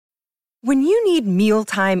When you need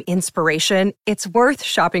mealtime inspiration, it's worth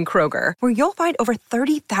shopping Kroger, where you'll find over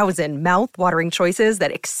 30,000 mouth-watering choices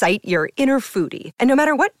that excite your inner foodie. And no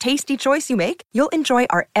matter what tasty choice you make, you'll enjoy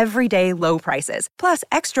our everyday low prices, plus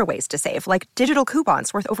extra ways to save, like digital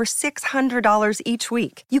coupons worth over $600 each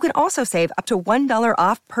week. You can also save up to $1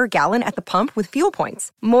 off per gallon at the pump with fuel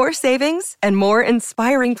points. More savings and more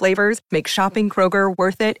inspiring flavors make shopping Kroger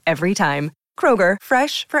worth it every time. Kroger,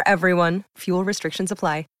 fresh for everyone. Fuel restrictions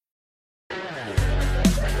apply.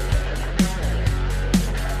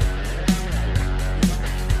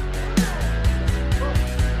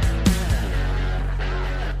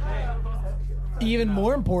 Even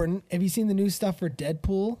more important, have you seen the new stuff for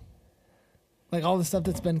Deadpool? Like all the stuff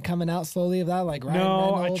that's been coming out slowly of that, like Ryan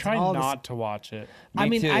No, Reynolds. I try not to watch it. I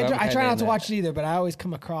mean, too. I try not to that. watch it either, but I always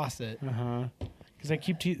come across it. Because I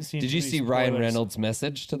keep seeing. Did you see Ryan Reynolds'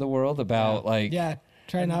 message to the world about like? Yeah,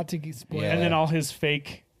 try not to get spoiled. Yeah. And then all his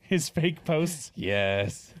fake posts.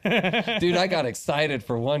 Yes, dude, I got excited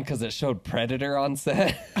for one because it showed Predator on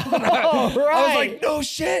set. Oh, right. I was like, no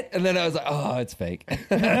shit, and then I was like, oh, it's fake.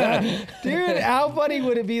 Dude, how funny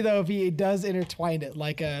would it be though if he does intertwine it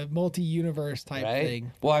like a multi-universe type Right?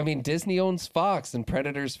 thing? Well, I mean, Disney owns Fox, and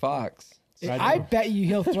Predator's Fox. I bet you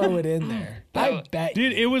he'll throw it in there. I bet.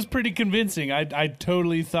 Dude, it was pretty convincing. I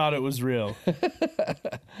totally thought it was real.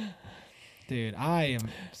 Dude, I am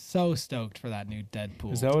so stoked for that new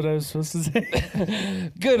Deadpool. Is that what I was supposed to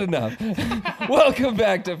say? Good enough. Welcome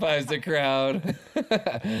back to Five's the Crowd.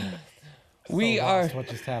 We are. What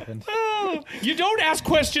just happened? You don't ask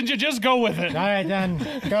questions, you just go with it. All right, then.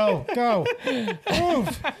 Go. Move.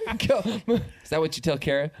 Is that what you tell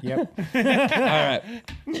Kara? Yep. All right.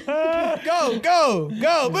 Go,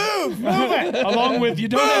 move it. Along with you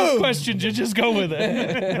don't ask questions, you just go with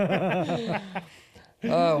it.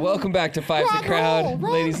 Welcome back to Five's the Crowd,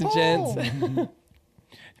 ladies and gents.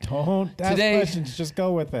 Don't ask Today- questions. Just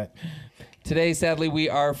go with it. Today, sadly, we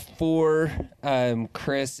are four.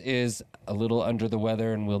 Chris is a little under the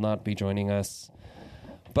weather and will not be joining us.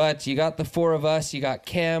 But you got the four of us. You got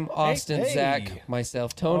Cam, Austin, hey. Zach,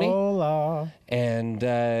 myself, Tony. Hola. And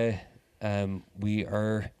we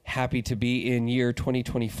are happy to be in year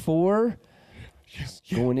 2024.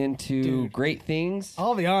 Going into great things.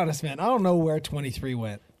 I'll be honest, man. I don't know where 23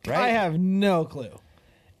 went. Right? I have no clue.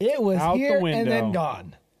 It was Out the here and window. then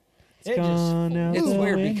gone. It gone out It's the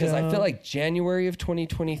weird because I window. feel like January of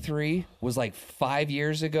 2023 was like 5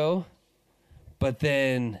 years ago. But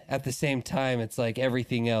then at the same time, it's like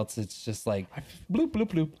everything else. It's just like, Bloop, bloop,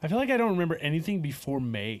 bloop. I feel like I don't remember anything before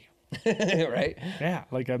May. right? Yeah,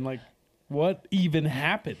 like I'm like, what even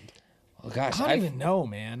happened? Oh, gosh. I don't even know,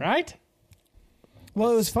 man. Right? Well,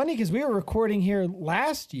 it was funny because we were recording here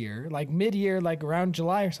last year, like mid-year, like around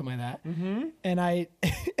July or something like that. Mm-hmm. And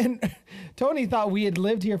and Tony thought we had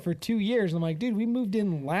lived here for 2 years. I'm like, dude, we moved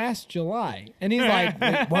in last July. And he's like,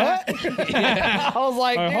 wait, what? I was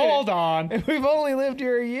like, dude, Hold on. we've only lived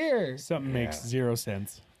here a year. Something makes zero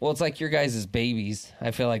sense. Well, it's like your guys' babies.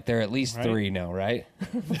 I feel like they're at least Right. 3 now, right?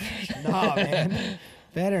 Nah, man.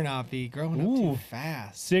 Better not be growing up Ooh. too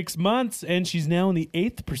fast. 6 months, and she's now in the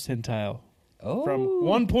 8th percentile. Oh, From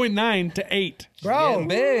 1.9 to 8. Bro, getting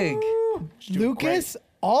big. Lucas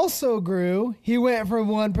also grew. He went from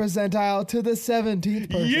 1 percentile to the 17th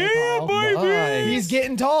percentile. Yeah, baby. Nice. He's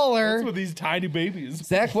getting taller. That's with these tiny babies.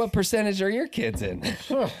 Zach, what percentage are your kids in?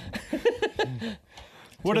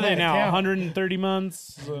 What are they now? count. 130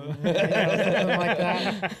 months? Something like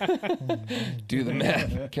that. Do the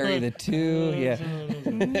math. Carry the 2. Yeah.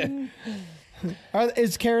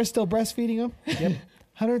 Is Kara still breastfeeding him? Yep.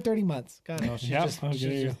 130 months. Got it. No, she's Yep, just, I'll she's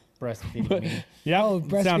get you. just breastfeeding me. Yeah, Oh,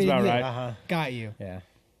 sounds breastfeeding about you. right. Uh-huh. Got you. Yeah.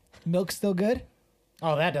 Milk still good?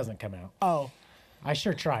 Oh, that doesn't come out. Oh. I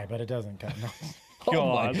sure try, but it doesn't come out.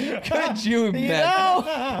 God. Could you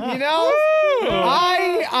imagine? You know,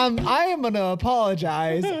 I am gonna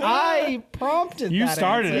apologize. I prompted You that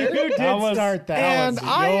started answer. it. Who did That was- start that? And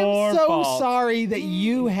I am your so fault. sorry that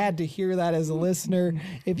you had to hear that as a listener.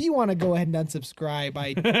 If you want to go ahead and unsubscribe,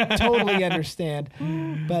 I totally understand.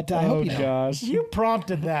 But I Oh, hope you don't. gosh. You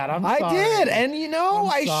prompted that. I'm I sorry. did, and you know,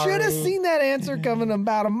 I'm I should have sorry. seen that answer coming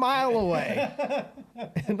about a mile away.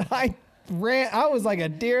 And I ran. I was like a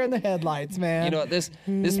deer in the headlights, man. You know, this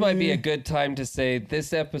might be a good time to say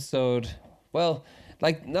this episode, well,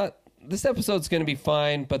 like not this episode's going to be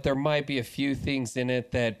fine, but there might be a few things in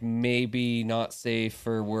it that maybe not safe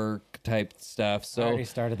for work type stuff. I So already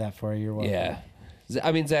started that for you. You're welcome. yeah.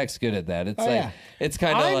 I mean, Zach's good at that. It's Oh, like yeah. it's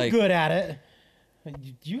kind of I'm like good at it.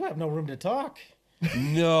 You have no room to talk.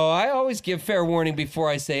 No, I always give fair warning before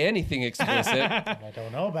I say anything explicit. I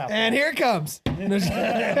don't know about And that. here it comes.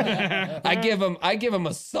 I give him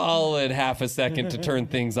a solid half a second to turn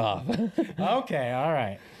things off. Okay, all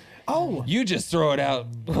right. Oh, You just throw it out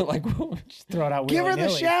like Just throw it out. give her the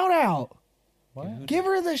willy-nilly. shout out. What? Give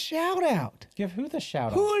her the shout out. Give who the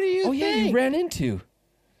shout out? Who do you oh yeah, think? you ran into.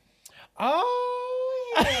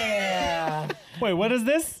 Oh yeah, Wait, what is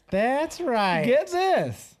this? that's right. Get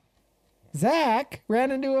this. Zach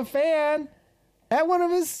ran into a fan at one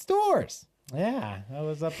of his stores. Yeah, I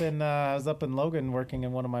was up in Logan working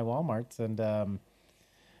in one of my Walmarts, and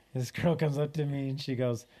this girl comes up to me and she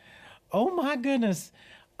goes, "Oh my goodness,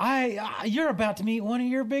 you're about to meet one of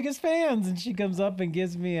your biggest fans." And she comes up and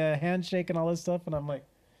gives me a handshake and all this stuff, and I'm like,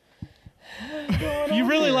 You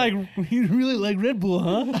really like Red Bull,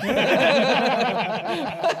 huh?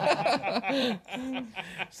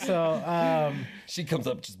 so She comes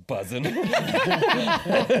up just buzzing. Here,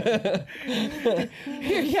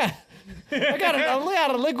 yeah. I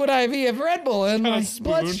got a liquid IV of Red Bull in my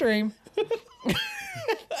bloodstream.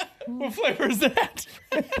 What flavor is that?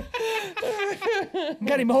 Got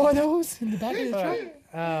any more of those in the back of the truck?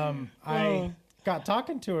 I got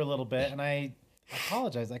talking to her a little bit, and I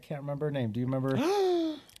apologize. I can't remember her name. Do you remember?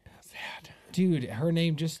 Dude, her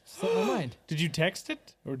name just slipped my mind. Did you text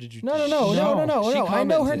it or did you? No. She I know her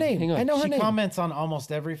commented. name. Hang on. I know her She name. comments on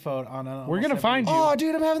almost every photo. We're gonna find you, Oh,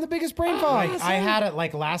 dude, I'm having the biggest brain fog. Like, I had it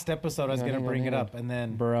like last episode. I was gonna hang on, bring it hang on. up, and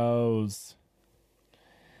then bros.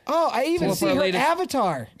 Oh, I even Pull up see our her latest-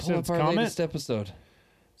 avatar. Pull up Since our comment? latest episode.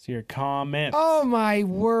 See your comment. Oh my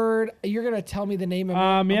word! You're gonna tell me the name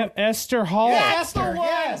of Yep, Esther Hall. Esther,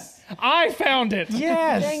 yes, I found it.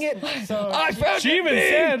 yes. Dang it! So I found She even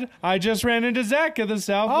said, I just ran into Zach at the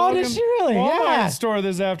South Oh, Logan did she really? Walmart Yeah. store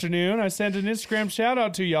this afternoon. I sent an Instagram shout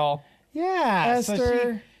out to y'all. yeah, so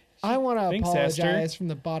Esther, I want to Thanks, apologize Esther. from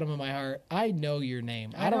the bottom of my heart. I know your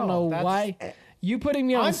name. I I don't know, know that's- why. You putting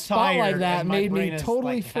me on I'm the spot like tired that and my made me brain is,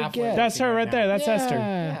 totally like, halfway forget. That's her right there. That's Esther.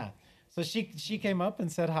 yeah. So she came up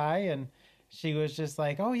and said hi, and she was just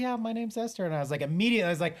like, "Oh yeah, my name's Esther," and I was like, immediately, I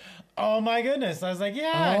was like, "Oh my goodness!" I was like,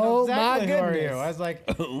 "Yeah, I know Oh, exactly my who are you." goodness. I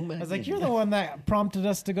was like, "You're the one that prompted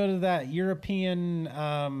us to go to that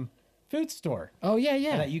European food store Oh yeah,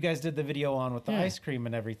 yeah. that you guys did the video on with the Yeah. ice cream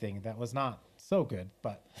and everything. That was not so good,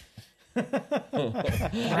 but."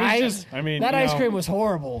 Right? I mean, that you ice know, cream was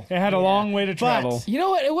horrible. It had a long way to travel. You know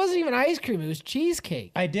what? It wasn't even ice cream. It was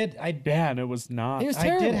cheesecake. I Yeah, and it was not. It was I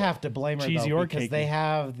terrible. did have to blame her Cheesy though, or because cakey. they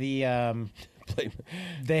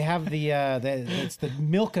have it's the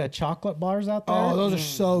Milka chocolate bars out there. Oh, those are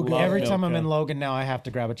so good. Love Every time I'm Milka. in Logan now, I have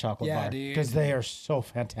to grab a chocolate Yeah, bar dude. because they are so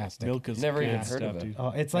fantastic. Milk is Never good even heard stuff, of it. dude. Oh,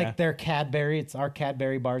 it's like their Cadbury. It's our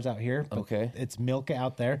Cadbury bars out here. But Okay. it's Milka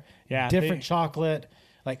out there. Yeah, different they- chocolate.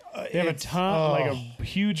 Like They have a it's- ton, like oh. a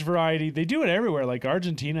huge variety. They do it everywhere. Like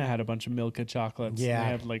Argentina had a bunch of Milka chocolates. Yeah. they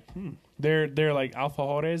have like they're like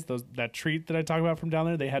alfajores. That treat that I talk about from down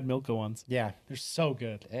there. They had Milka ones. Yeah. They're so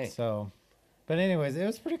good. Hey, So, but anyways, it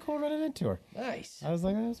was pretty cool running into her. nice. I was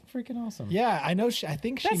like, that was freaking awesome. Yeah, I know. I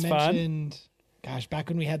think she That's fun. mentioned. Gosh, back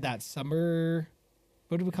when we had that summer.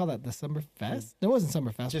 What did we call that? The Summer Fest? It wasn't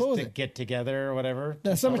Summer Fest. Just What was to it? get together or whatever. The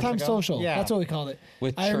 2 Summertime summers ago. Social. Yeah. That's what we called it.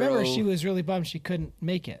 With I remember churro. she was really bummed she couldn't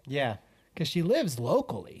make it Yeah. because she lives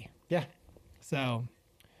locally. Yeah. So,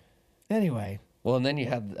 anyway, Well, and then you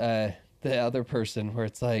had the other person where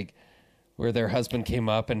it's like, where their husband came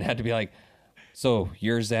up and had to be like, "So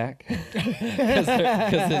you're Zach?" Because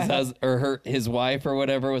his wife or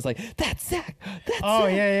whatever was like, "That's Zach." That's Oh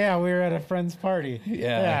Zach." yeah. We were at a friend's party.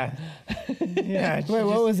 Yeah. Yeah. wait,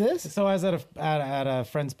 what was this? So I was at a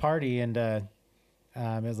friend's party, and it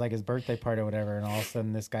was like his birthday party or whatever, and all of a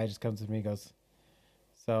sudden this guy just comes to me and goes,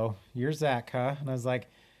 "So you're Zach, huh?" And I was like,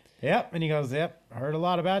 "Yep." And he goes, "Yep, I heard a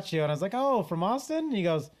lot about you." And I was like, "Oh, from Austin?" And he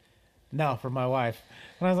goes, "No, from my wife."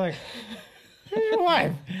 And I was like, "Who's your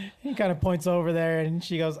wife?" He kind of points over there, and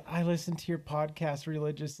she goes, "I listen to your podcast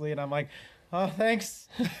religiously." And I'm like, "Oh, thanks."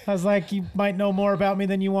 I was like, "You might know more about me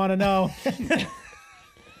than you want to know."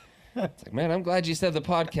 It's like, man, I'm glad you said the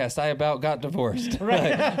podcast. I about got divorced. That's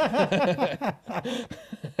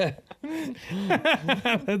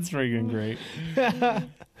freaking great.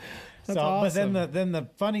 So, but then the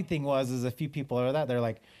funny thing is a few people are that they're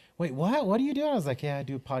like, "Wait, what? What do you do?" I was like, "Yeah, I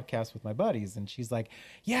do a podcast with my buddies." And she's like,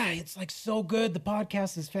 "Yeah, it's like so good. The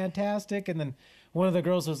podcast is fantastic." And then one of the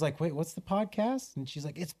girls was like, "Wait, what's the podcast?" And she's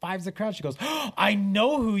like, "It's Five's the Crowd." She goes, "Oh, I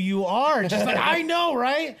know who you are." And she's like, "I know,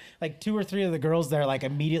 right?" Like 2 or 3 of the girls there, like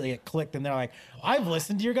immediately it clicked, and they're like, "I've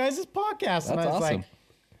listened to your guys' podcast." And That's I was awesome. like,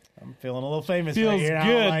 "I'm feeling a little famous." Feels right here now.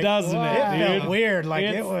 good, Like, doesn't it, It felt dude? weird. Like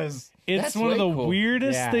it It's- was. It's That's one of way the cool.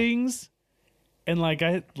 weirdest Yeah. things And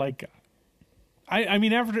I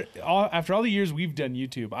mean, after all the years we've done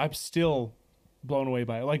YouTube, I'm still blown away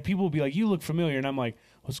by it. Like, people will be like, "You look familiar," and I'm like,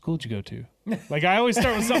 "What school did you go to?" Like, I always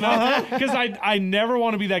start with something else because I never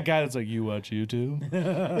want to be that guy that's like, "You watch YouTube?"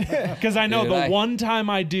 Because I know one time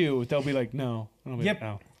I do, they'll be like, "No." And I'll be like,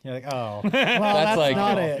 "No." You're like, oh. Well, That's like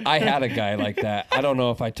not it. I had a guy like that. I don't know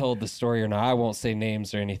if I told the story or not. I won't say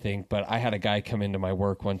names or anything, but I had a guy come into my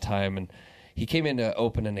work one time, and he came in to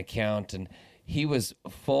open an account, and he was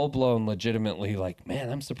full blown, legitimately like,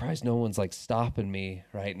 "Man, I'm surprised no one's like stopping me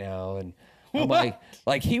right now." And I'm I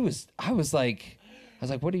was like,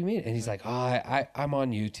 "What do you mean?" And he's like, "Oh, I'm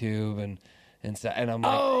on YouTube," and I'm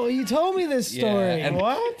like, Oh, you told me this story. and-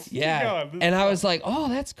 What? yeah. Keep going. And I was like, "Oh,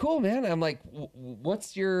 that's cool, man." I'm like,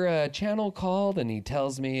 "What's your channel called?" And he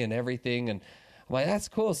tells me and everything. And I'm like, "That's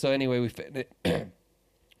cool." So anyway,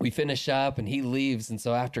 we finish up and he leaves. And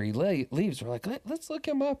so after he leaves, we're like, let's look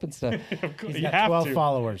him up and stuff. He's You got have 12 to.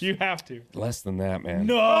 followers. You have to. Less than that, man.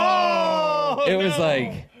 No. It was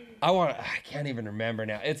like, I can't even remember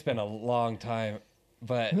now. It's been a long time.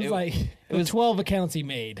 But It was like it was 12 accounts he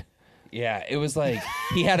made. Yeah, it was like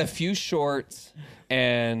he had a few shorts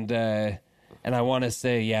and I want to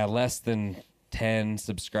say less than 10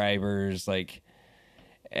 subscribers. Like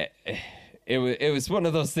it was one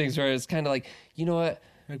of those things where it's kind of like, you know what,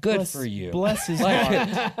 good for you. Bless his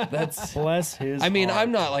heart. That's. Bless his. I mean, heart.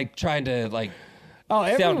 I'm not like trying to like Oh,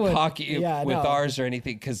 sound everyone. cocky Yeah, with no. ours or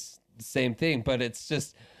anything, because same thing. But it's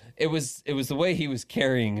just. It was the way he was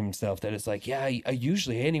carrying himself that it's like, yeah, I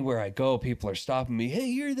usually anywhere I go, people are stopping me. Hey,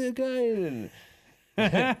 you're the guy.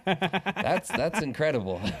 That's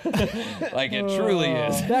incredible. Like, it truly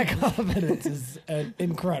is. That confidence is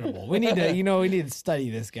incredible. We need to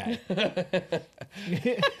study this guy.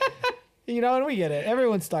 And we get it.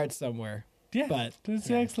 Everyone starts somewhere. Yeah, But that's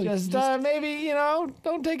excellent. just maybe,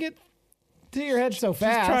 don't take it to your head so Just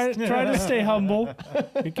fast. try to stay humble.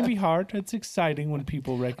 It can be hard. It's exciting when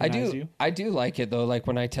people recognize you. I do like it though. Like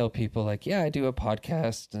when I tell people, like, yeah, I do a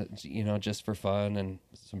podcast, just for fun, and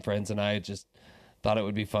some friends and I just thought it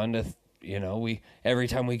would be fun to, we every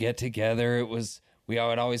time we get together, we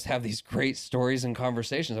would always have these great stories and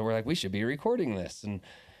conversations, and we're like, we should be recording this, and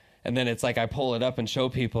then it's like I pull it up and show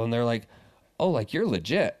people, and they're like, oh, like, you're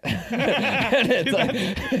legit. And it's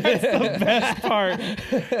That's the best part.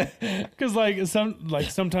 Because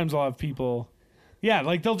sometimes I'll have people,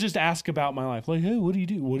 they'll just ask about my life. Like, hey, what do you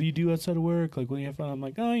do? What do you do outside of work? Like, when you have fun? I'm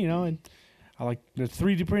like, oh, and I like the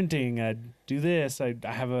 3D printing. I do this. I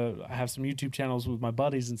have some YouTube channels with my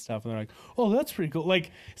buddies and stuff. And they're like, oh, that's pretty cool.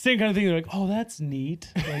 Like, same kind of thing. They're like, oh, that's neat.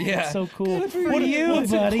 Like, Yeah. that's so cool. Good for you,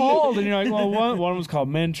 what's buddy. it called? And you're like, well, one of them's called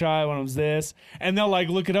Men Try. One of them's this. And they'll like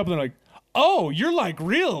look it up and they're like, oh, you're like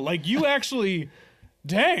real. Like, you actually,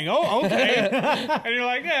 dang. Oh, okay. And you're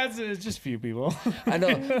like, yeah, it's just a few people. I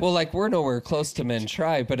know. Well, like, we're nowhere close to Men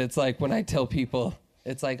Try, but it's like when I tell people,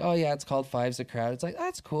 it's like, oh yeah, it's called Five's a Crowd. It's like,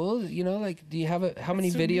 that's cool. Like, do you have how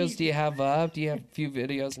many So videos neat. do you have up? Do you have a few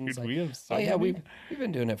videos? And it's Dude, like, we have so oh yeah, many. we've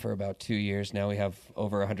been doing it for about 2 years now. We have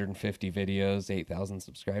over 150 videos, 8,000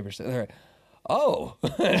 subscribers. And they're like, oh,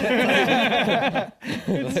 That's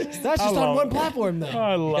just on love one it. platform, though.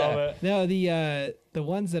 I love it. No, the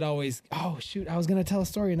ones that always. Oh shoot! I was gonna tell a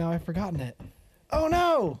story. Now I've forgotten it. Oh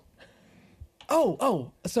no!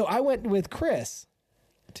 Oh! So I went with Chris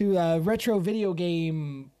to a retro video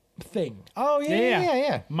game thing. Oh,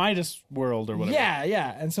 yeah. Midas World or whatever.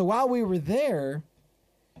 Yeah. And so while we were there,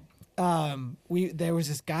 there was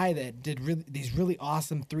this guy that did these really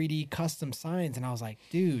awesome 3D custom signs, and I was like,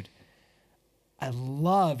 dude, I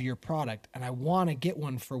love your product, and I want to get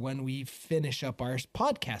one for when we finish up our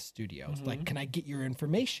podcast studios. Like, can I get your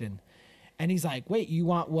information? And he's like, wait, you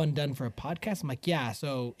want one done for a podcast? I'm like, yeah.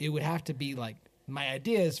 So it would have to be like, my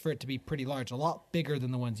idea is for it to be pretty large, a lot bigger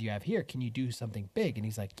than the ones you have here. Can you do something big? And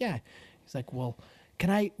he's like, yeah. He's like, well,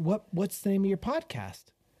 what's the name of your podcast?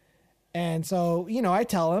 And so, I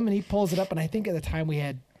tell him, and he pulls it up, and I think at the time we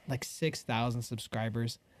had like 6,000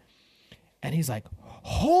 subscribers. And he's like,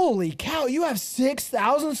 holy cow, you have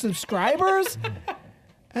 6,000 subscribers?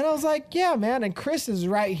 And I was like, yeah, man. And Chris is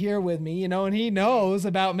right here with me, and he knows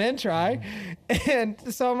about Men Try. And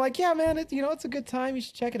so I'm like, yeah, man, it's a good time. You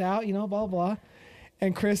should check it out, blah, blah.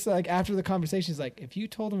 And Chris, like, after the conversation, he's like, if you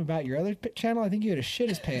told him about your other channel, I think you would have shit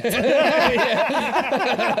his pants.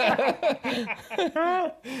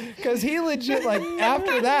 Because he legit, like,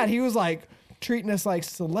 after that, he was like treating us like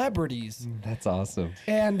celebrities. that's awesome.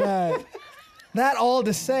 And that all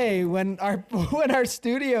to say, when our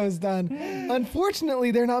studio is done,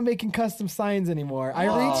 unfortunately, they're not making custom signs anymore. I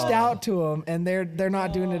reached out to them, and they're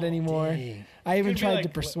not doing it anymore. Dang. I even It'd be tried like, to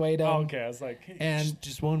persuade him. Oh, okay, I was like, And-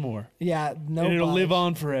 just one more. Yeah, no. and it'll budge. live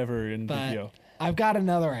on forever in But video. I've got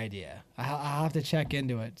another idea. I'll have to check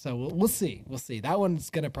into it. So we'll see. We'll see. That one's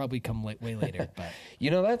gonna probably come way later. But You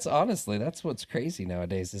know, that's what's crazy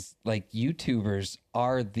nowadays is like YouTubers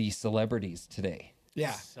are the celebrities today.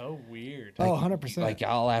 yeah. So weird. Oh, 100%. Like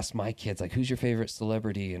I'll ask my kids, like, who's your favorite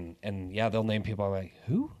celebrity? And yeah, they'll name people. I'm like,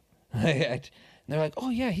 who? And they're like, oh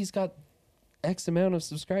yeah, he's got X amount of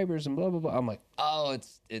subscribers and blah blah blah. I'm like, oh,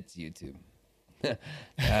 it's YouTube. All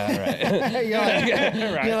right.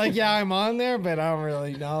 You're like, yeah, I'm on there, but I don't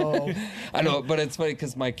really know. I know, but it's funny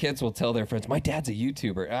because my kids will tell their friends, my dad's a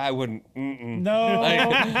YouTuber. I wouldn't. No.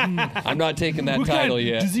 I'm not taking that title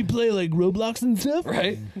yet. Does he play like Roblox and stuff?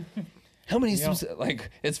 Right? How many like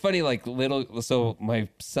it's funny like so my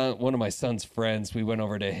son, one of my son's friends, we went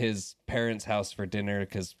over to his parents' house for dinner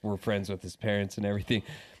because we're friends with his parents and everything.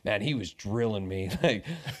 Man, he was drilling me like,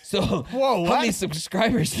 so Whoa, how many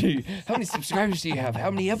subscribers do you have? How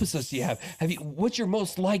many episodes do you have? What's your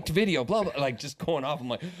most liked video? Blah blah, like just going off. I'm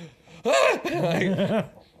like, like,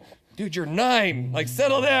 dude, you're 9. Like,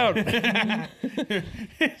 settle down.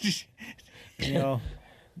 You know,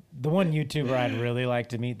 the one YouTuber I'd really like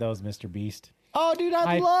to meet though is Mr. Beast. Oh, dude, I'd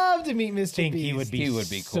I love to meet Mr. Think Beast. he would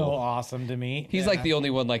be so cool. awesome to meet. He's like the only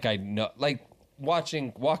one like I know, like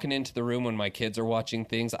walking into the room when my kids are watching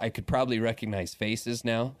things, I could probably recognize faces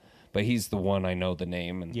now, but he's the one I know the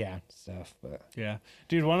name and Yeah. stuff. But Yeah,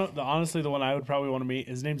 dude. Honestly, the one I would probably want to meet.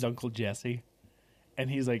 His name's Uncle Jesse, and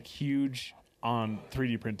he's like huge on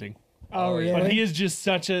 3D printing. Oh, really? But he is just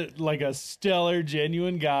such a stellar,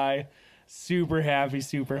 genuine guy. Super happy,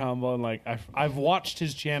 super humble, and like I've watched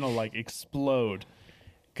his channel like explode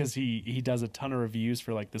because he does a ton of reviews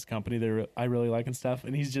for like this company that I really like and stuff.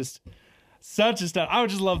 And he's just such a stud. I would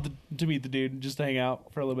just love to meet the dude and just hang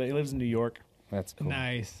out for a little bit. He lives in New York. that's cool.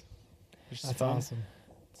 Nice. Which is That's fun. awesome.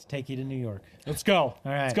 Let's take you to New York. Let's go. All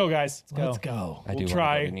right. Let's go, guys. Let's go. I do We'll want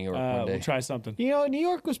try. to go to New York one day. We'll try something. You know, New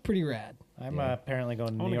York was pretty rad. I'm apparently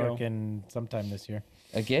going to I New wanna York go. in sometime this year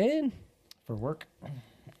Again? for work.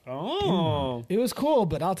 Oh, It was cool,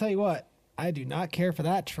 but I'll tell you what, I do not care for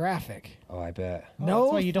that traffic. Oh, I bet. No,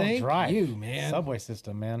 that's why you don't thank drive. you, man. Subway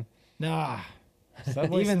system, man. Nah.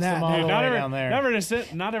 Subway Even system that, all dude. the not way ever, down there.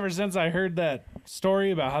 not ever since I heard that story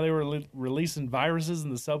about how they were releasing viruses in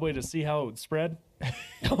the subway to see how it would spread.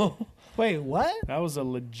 Wait, what? That was a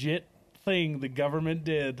legit thing the government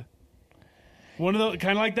did. One of those,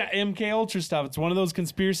 kind of like that MK Ultra stuff. It's one of those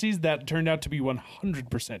conspiracies that turned out to be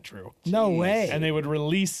 100% true. No way. And they would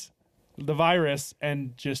release the virus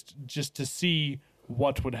and just to see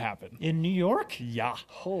what would happen. In New York? Yeah.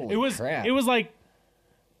 Holy it was crap. It was like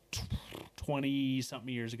 20 something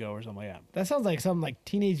years ago or something like that. That sounds like something like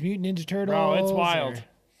Teenage Mutant Ninja Turtles. Bro, it's wild.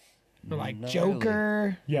 Or like Gnarly.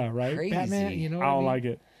 Joker, Yeah, right. Crazy. Batman. You know, what I don't mean? like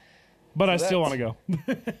it. But I still want to go.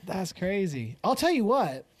 That's crazy. I'll tell you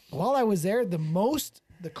what. While I was there, the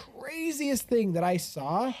craziest thing that I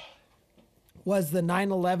saw was the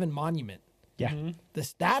 9/11 monument. Yeah.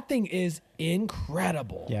 That thing is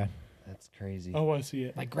incredible. Yeah. That's crazy. Oh, I see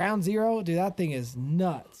it. Like Ground Zero, dude, that thing is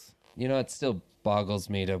nuts. You know, it still boggles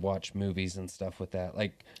me to watch movies and stuff with that.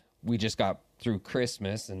 Like, we just got through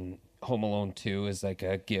Christmas, and Home Alone 2 is like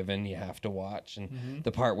a given you have to watch. And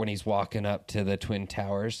the part when he's walking up to the Twin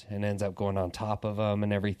Towers and ends up going on top of them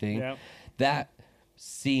and everything. Yep. That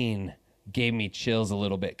scene gave me chills a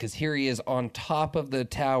little bit because here he is on top of the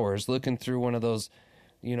towers looking through one of those,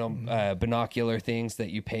 you know, binocular things that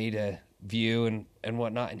you pay to view and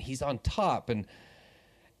whatnot. And he's on top and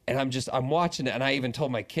I'm watching it, and I even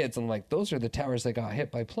told my kids, I'm like, those are the towers that got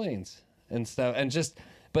hit by planes and stuff. And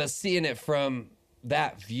but seeing it from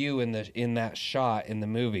that view in that shot in the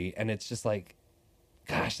movie, and it's just like,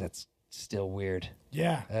 gosh, that's still weird.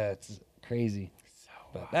 Yeah. It's crazy.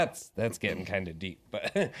 But that's getting kind of deep.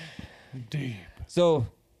 But Deep. so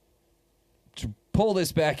to pull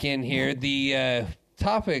this back in here, the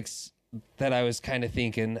topics that I was kind of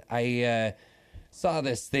thinking, I saw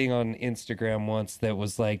this thing on Instagram once that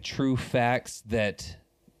was like true facts that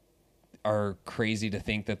are crazy to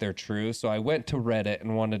think that they're true. So I went to Reddit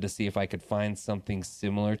and wanted to see if I could find something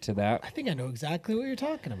similar to that. I think I know exactly what you're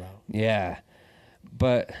talking about. Yeah.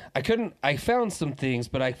 But I found some things,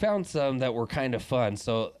 but I found some that were kind of fun.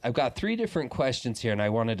 So I've got 3 different questions here, and I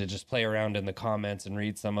wanted to just play around in the comments and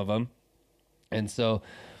read some of them. And so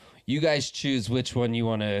you guys choose which one you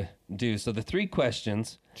want to do. So the 3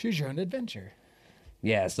 questions. Choose your own adventure.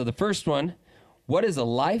 Yeah, so the first one, what is a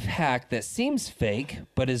life hack that seems fake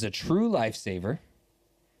but is a true lifesaver?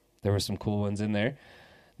 There were some cool ones in there.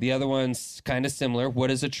 The other one's kind of similar.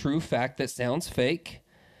 What is a true fact that sounds fake?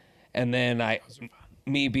 And then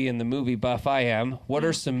me being the movie buff I am, what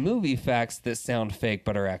are some movie facts that sound fake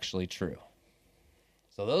but are actually true?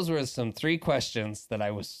 So those were some 3 questions that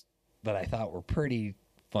I thought were pretty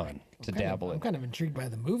fun to dabble I'm in. kind of intrigued by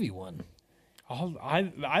the movie one. I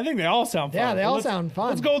think they all sound fun. Yeah, they all Let's- sound fun.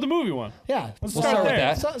 Let's go with the movie one. Yeah. Let's We'll start start with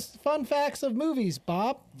there. that. Fun facts of movies,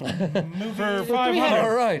 Bob. For All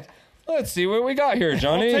 500. right. Let's see what we got here, I'll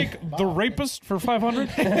Johnny. take the rapist for 500.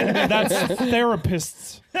 That's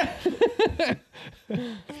therapists.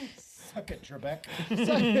 Suck it, Trebek.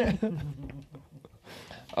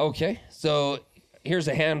 Okay, so here's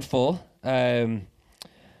a handful. Harry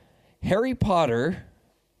Potter.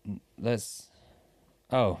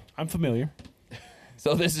 I'm familiar.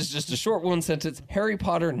 So this is just a short one sentence. Harry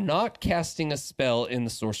Potter not casting a spell in the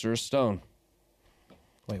Sorcerer's Stone.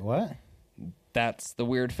 Wait, what? That's the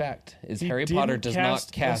weird fact. Is He Harry Potter didn't does not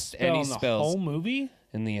a cast spell any in the spells whole movie?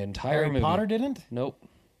 in the entire Harry movie. Potter didn't? Nope.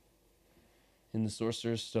 In the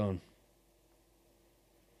Sorcerer's Stone.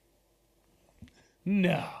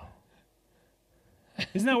 No.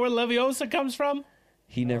 Isn't that where Leviosa comes from?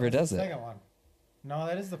 He never does it. Second one. No,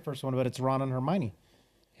 that is the first one, but it's Ron and Hermione.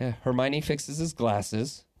 Yeah, Hermione fixes his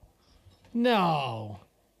glasses. No.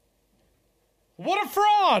 What a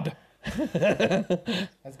fraud! I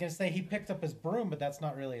was gonna say he picked up his broom, but that's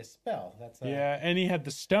not really a spell. That's Yeah, and he had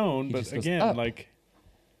the stone, He but just goes again, up. like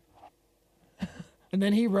And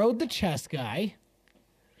then he rode the chess guy.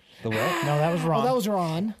 The what? No, that was Ron. Oh, that was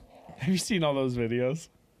Ron. have you seen all those videos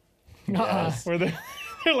Yes. where they're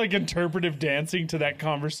like interpretive dancing to that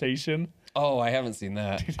conversation? Oh, I haven't seen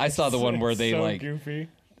that. I saw the one where It's they so like goofy.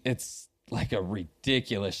 it's like a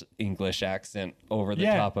ridiculous English accent over the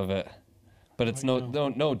Yeah. top of it. But it's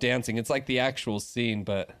no dancing. It's like the actual scene,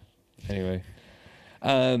 but anyway.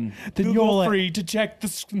 Then Google you'll free to check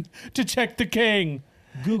the king.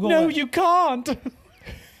 Google. No, it. you can't.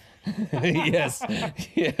 Yes.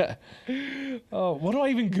 Yeah. Oh, what do I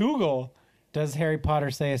even Google? Does Harry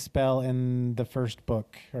Potter say a spell in the first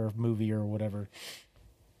book or movie or whatever?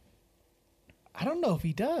 I don't know if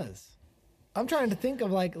he does. I'm trying to think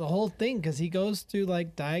of like the whole thing because he goes to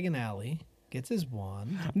like Diagon Alley, gets his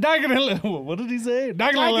wand. Diagon Lily. What did he say?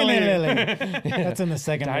 Diagon Lily. That's in the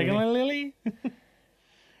second movie. Diagon Lily.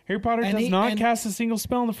 Harry Potter And does he- not and- cast a single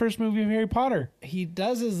spell in the first movie of Harry Potter. He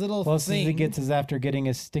does his little Closest thing. he gets is after getting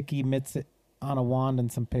his sticky mitts on a wand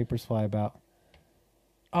and some papers fly about.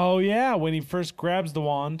 Oh yeah, when he first grabs the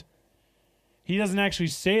wand, he doesn't actually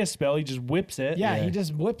say a spell. He just whips it. Yeah, he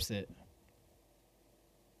just whips it.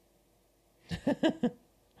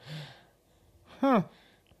 Huh.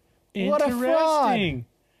 What a fraud. Interesting.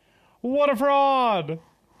 What a fraud.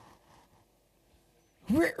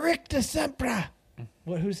 Rick de Sempra.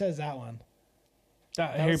 What? Who says that one?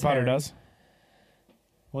 Harry was Potter Harry. does.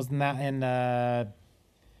 Wasn't that in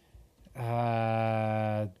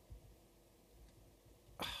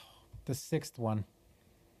the sixth one?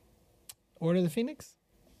 Order of the Phoenix?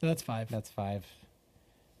 No, that's 5. That's 5.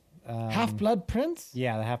 Half Blood Prince?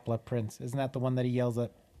 Yeah, the Half-Blood Prince. Isn't that the one that he yells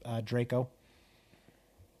at Draco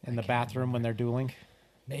in the bathroom when they're dueling?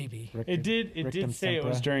 Maybe. It did Rictum say it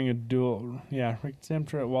was Sempra. during a duel. Yeah, Rick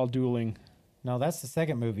Sempra while dueling. No, that's the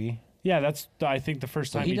second movie. Yeah, that's I think the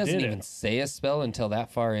first So time he doesn't did even it. say a spell until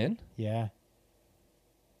that far in? Yeah.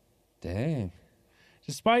 Dang.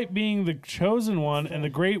 Despite being the chosen one and the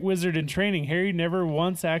great wizard in training, Harry never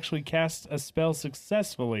once actually cast a spell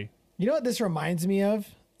successfully. You know what this reminds me of?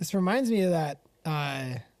 This reminds me of that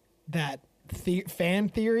fan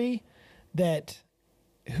theory that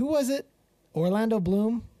who was it? Orlando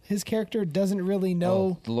Bloom. His character doesn't really know.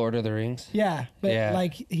 Oh, the Lord of the Rings? Yeah, but Yeah.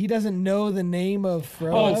 like he doesn't know the name of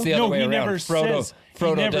Frodo. Oh, it's the other no, way he around. never says- he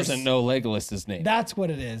Frodo never doesn't know Legolas's name. That's what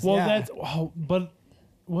it is. Well, yeah. but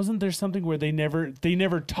wasn't there something where they never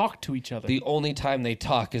talk to each other? The only time they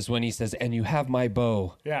talk is when he says, "And you have my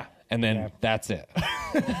bow." yeah. And then that's it.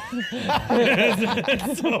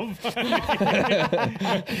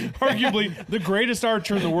 Arguably, the greatest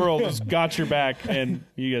archer in the world has got your back, and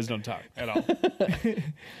you guys don't talk at all.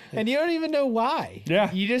 and you don't even know why.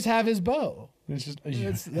 Yeah. you just have his bow. It's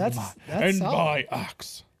just That's and solid. my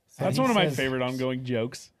axe. That's he one of my says- favorite ongoing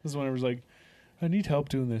jokes. Is when I was like, I need help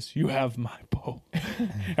doing this. You have my bow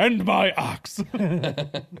and my ox.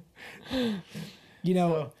 You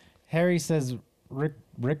know, Harry says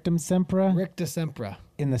Rictum Sempra. Rick de Sempra.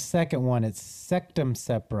 In the second one, it's Sectum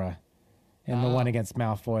Sempra. In the one against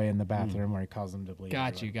Malfoy in the bathroom where he calls him to bleed.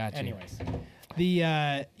 Got you. Anyways.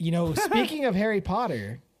 The speaking of Harry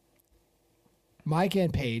Potter, Mike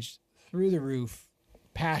and Paige through the roof,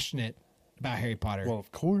 passionate about Harry Potter. Well,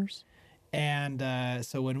 of course. And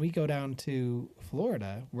so when we go down to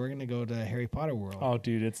Florida, we're gonna go to Harry Potter World. Oh,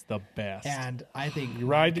 dude, it's the best. And I think You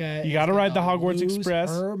ride- Micah you is gotta ride the gonna Hogwarts lose Express.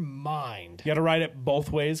 Her mind. You got to ride it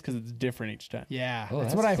both ways because it's different each time. Yeah, Oh,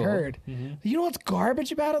 that's that's what I've cool. heard. You know what's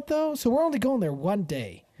garbage about it though? So we're only going there one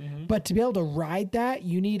day, but to be able to ride that,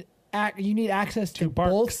 you need access to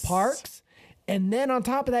both parks, and then on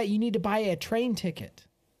top of that, you need to buy a train ticket.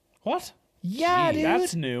 What? Yeah, dude.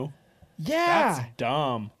 That's new. yeah. That's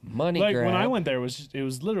dumb. Money Like grab. when I went there, it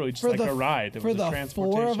was literally just like a ride. It for was a the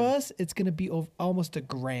transportation. 4 of us, it's going to be almost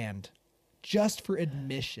 $1,000 just for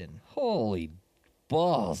admission. Holy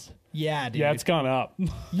balls. Yeah, dude. Yeah, it's gone up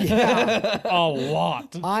yeah. a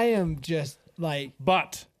lot. I am just like,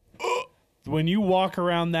 But when you walk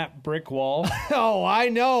around that brick wall, oh, I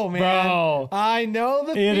know, man. Bro. I know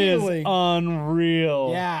the it is feeling. unreal.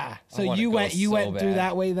 Yeah. So wanna you go went so through bad.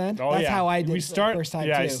 that way then? Oh, That's yeah. how I did We the first time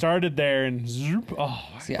yeah, too. I started there and zoop. Oh,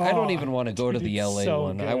 See, I don't even want to go to Dude, the it's LA so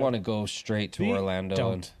one. I good. want to go straight to Orlando.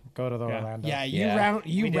 Don't go to the Yeah. Orlando. Yeah, Yeah.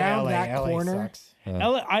 you We did round LA. that LA corner. sucks.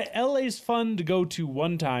 LA's fun to go to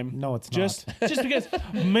one time. No, it's just because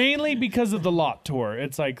mainly because of the lot tour.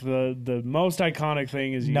 It's like the most iconic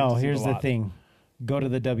thing is you get No, to see here's the lot. thing. Go to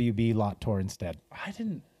the WB lot tour instead.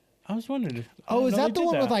 I was wondering if Oh, is no, they that the did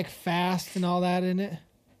one that. with like Fast and all that in it?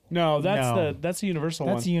 No, No. that's the Universal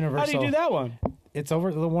one. That's the How do you Universal. do that one? It's over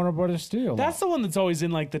at the Warner Brothers studio. That's the one that's always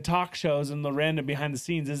in like the talk shows and the random behind the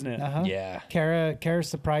scenes, isn't it? uh-huh. Yeah. Kara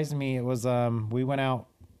surprised me. It was we went out.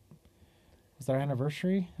 Was our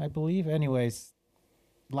anniversary, I believe. Anyways,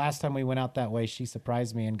 last time we went out that way, she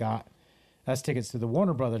surprised me and got us tickets to the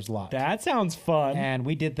Warner Brothers lot. That sounds fun. And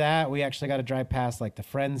we did that. We actually got to drive past like the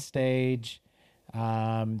Friends stage.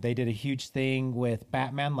 They did a huge thing with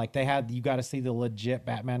Batman. Like you got to see the legit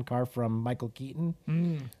Batman car from Michael Keaton.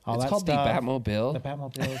 All It's that called stuff. the Batmobile. The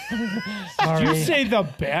Batmobile. Sorry. Did you say the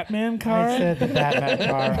Batman car? I said the Batman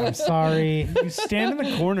car. I'm sorry. You stand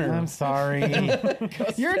in the corner. I'm sorry.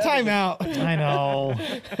 Your timeout. I know.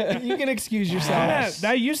 You can excuse yourself.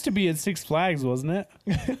 that used to be at Six Flags, wasn't it?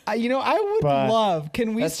 I would But- love.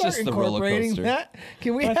 Can we That's start just the roller incorporating coaster. that?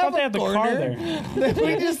 Can we I have thought they a had the corner car there. that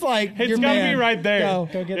we just like? It's your got to man, be right there. Go.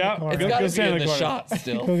 Go get Yeah, the corner. It's go got to be stand in the corner. shot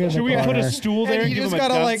still. Go get Should the we put corner. a stool there And and you give just him a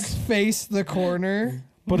gotta like dunce? face the corner,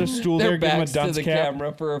 Put a stool there, Their give him a backs to dunce the cap.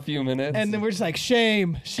 camera for a few minutes. and then we're just like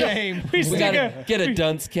shame. We we stick gotta get a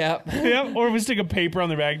dunce cap. yeah, or we stick a paper on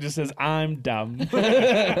the back that just says "I'm dumb."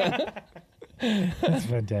 That's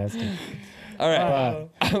fantastic. All right.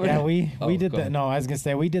 Yeah, we Oh, did go that. ahead. No, I was gonna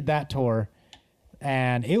say we did that tour,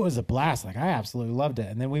 and it was a blast. Like I absolutely loved it.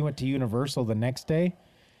 And then we went to Universal the next day.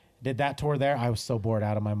 Did that tour there. I was so bored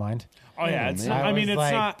out of my mind. Oh yeah, it's man. not, I mean was it's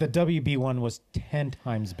like, not. the WB one was 10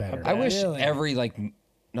 times better. I wish Really? every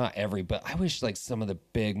not every, but I wish like some of the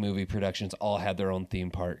big movie productions all had their own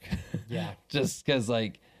theme park. Yeah. Just because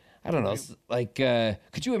like I don't know, like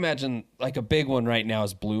could you imagine like a big one right now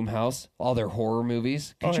is Bloomhouse, all their horror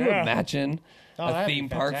movies. Could Oh, you yeah. imagine Oh, a that'd be theme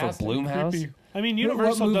park for fantastic. Bloomhouse? Creepy. I mean, What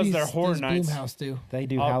Universal does their movies horror does nights. Blumhouse do? They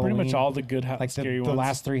do Pretty Halloween. much all the good, like scary the ones.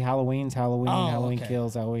 last 3 Halloweens, Halloween okay.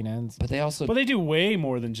 Kills, Halloween Ends. But they also But they do way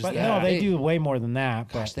more than just But that. no, they do way more than that.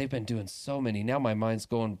 But gosh, they've been doing so many. Now my mind's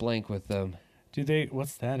going blank with them. Do they?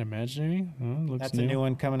 What's that? Imaginary? Oh, looks that's a new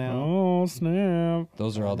one coming out. Oh snap!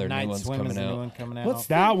 Those are all their Night new ones Swim is coming the new out. one coming out. What's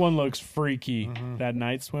That one looks freaky. That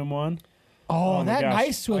Night Swim one. Oh, my that gosh.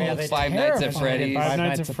 nice swim. Oh, yeah, looks they- Five Nights at terrifying. Freddy's. Five Five Nights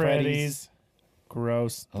Nights at at Freddy's. Freddy's.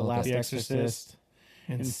 Gross. The Last The Exorcist. Exorcist.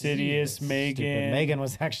 Insidious. Stupid. Megan. Megan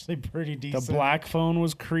was actually pretty The decent. Black Phone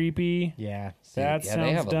was creepy. Yeah. That they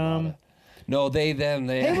sounds have a lot dumb. of- No, they them.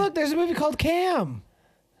 They. Hey, look, there's a movie called Cam.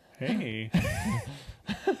 Hey.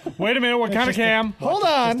 Wait a minute. What kind of cam? Hold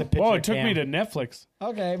on. Just a picture Whoa! of It took Cam. me to Netflix.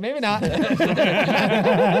 Okay, maybe not.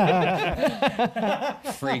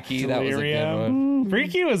 Freaky. That was a good Delirium. one.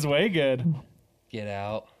 Freaky was way good. Get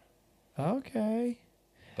out. Okay.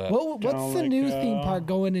 But What's Don't the like, new theme park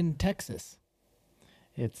going in Texas?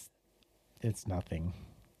 It's nothing.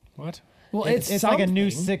 What? Well, It's like a new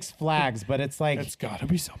something. Six Flags, but it's like It's got to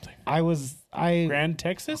be something. I Grand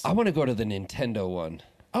Texas. I want to go to the Nintendo one.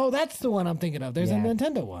 Oh, that's the one I'm thinking of. There's a Yeah.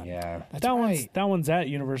 Nintendo one. Yeah. That's That right. one's at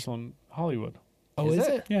Universal in Hollywood. Oh, Is is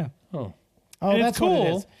it? it? Yeah, Oh. oh And it's that's what it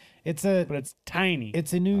cool. is. It's but it's tiny.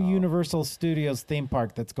 a new Universal Studios theme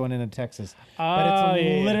park that's going into Texas, but Oh, it's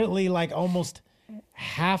yeah. literally like almost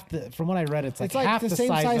half the. From what I read, it's like It's like half the the same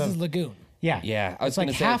size of as Lagoon. yeah Yeah, I was It's like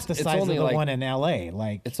gonna say, half the it's size of only the like- one in L.A.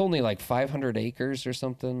 Like It's only like 500 acres or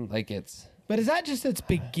something. Like it's. But is that just its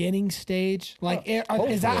beginning stage? Like, is that how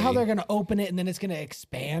hopefully. they're going to open it and then it's going to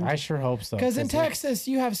expand? I sure hope so. Because in Texas,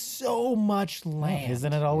 you have so much land.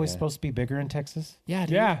 Isn't it always supposed to be bigger in Texas? Yeah,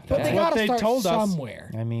 dude. Yeah, But they that's what got to they start told us.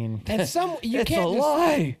 somewhere. I mean, And you can't just,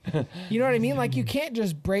 lie. you know what I mean? Like, you can't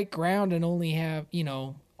just break ground and only have,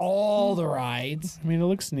 all the rides. I mean, it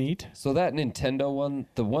looks neat. So that Nintendo one,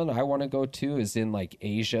 the one I want to go to is in like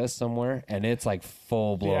Asia somewhere, and it's like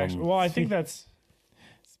full blown. Well, I think that's.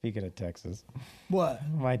 speaking of Texas, What?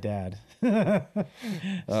 my dad,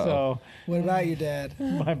 So What about your dad?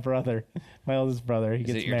 my brother, my oldest brother, he Is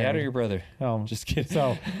gets it your married. dad or your brother? Just kidding.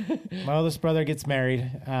 So, my oldest brother gets married,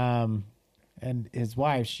 and his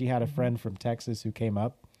wife, she had a friend from Texas who came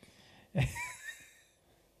up.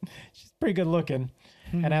 She's pretty good looking.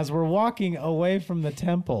 And as we're walking away from the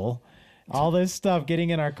temple, all this stuff getting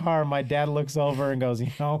in our car, my dad looks over and goes,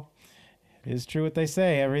 it's true what they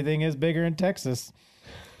say. Everything is bigger in Texas.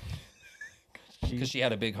 Because she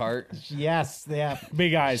had a big heart. Yes. Yeah.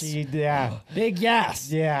 big eyes. Yeah. Big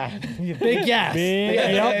yes. Yeah. Big yes. Big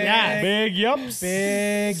Big yup. yes. Big yups.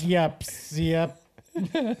 Big yups. Yep.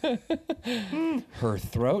 Her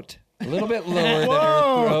throat, a little bit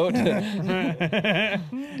lower than her throat.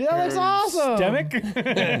 Dude, that looks awesome. Stomach.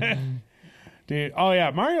 Dude, oh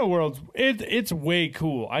yeah, Mario World's it's way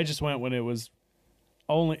cool. I just went when it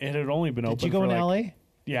had only been open. Did you go for in like, LA?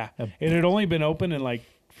 Yeah, it had only been open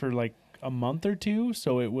for a month or two,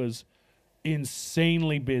 so it was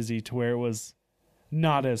insanely busy to where it was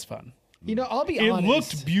not as fun. I'll be It honest.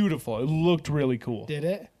 looked beautiful. It looked really cool. Did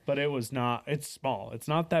it? But it was not. It's small. It's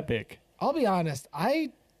not that big. I'll be honest.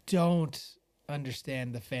 I don't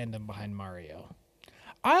understand the fandom behind Mario.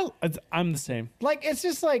 I'm the same. Like, it's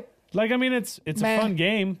just like, Like, I mean, it's Meh. a fun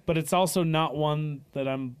game, but it's also not one that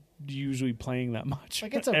I'm usually playing that much.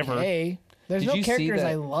 it's ever. okay. There's Did no you see characters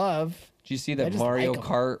that- I love. Did you see I that just Mario like 'em.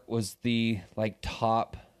 Kart was the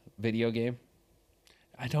top video game?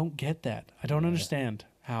 I don't get that. I don't understand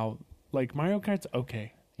how Mario Kart's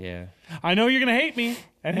okay. Yeah. I know you're gonna hate me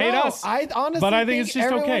and hate No, us. I honestly but I think it's just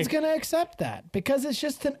everyone's okay. going to accept that because it's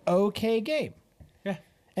just an okay game. Yeah.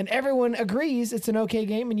 And everyone agrees it's an okay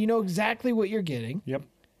game and you know exactly what you're getting. Yep.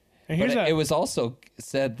 And But here's it was also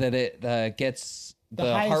said that it gets The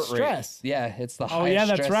the highest heart rate. stress. Yeah, it's the Oh, highest yeah,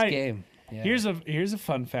 that's stress right. game. Yeah. here's a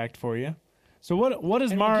fun fact for you. So what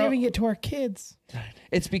is And we're Mario? giving it to our kids.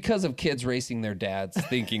 It's because of kids racing their dads,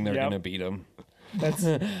 thinking they're Yep. gonna beat them. That's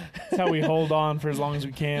how we hold on for as long as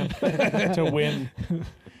we can to win.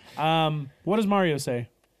 What does Mario say?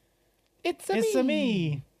 It's It's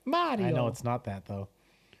me. Mario. I know it's not that though.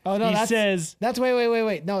 Oh no, He that's says- that's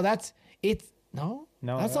wait. No, that's no,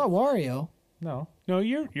 No, that's that- not Wario. No. No,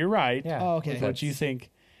 you're right. Yeah. Oh, okay. With what you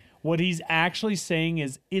think. What he's actually saying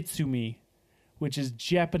is Itsumi, which is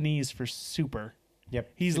Japanese for super.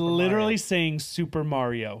 Yep. He's Super literally Mario. saying Super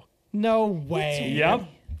Mario. No way. Yep.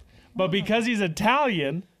 But because he's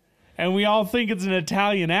Italian and we all think it's an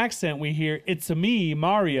Italian accent, we hear it's a me,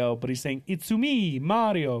 Mario, but he's saying Itsumi,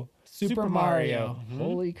 Mario. Super Mario.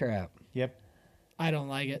 Holy crap. Yep. I don't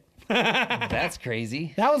like it. That's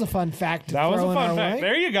crazy. That was a fun fact to That was throw a in fun our fact. way.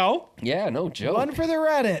 There you go. Yeah, no joke. One for the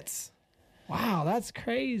Reddits. Wow, that's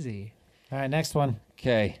crazy. All right, next one.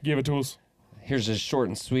 Okay, Give it to us. here's a short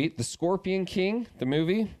and sweet. The Scorpion King, the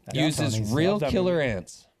movie, Yeah, uses Tony's real loved that killer movie.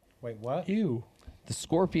 ants. Wait, what? Ew. The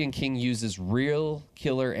Scorpion King uses real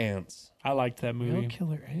killer ants. I liked that movie. No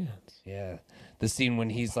killer ants. Yeah. The scene when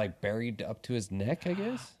he's like buried up to his neck, I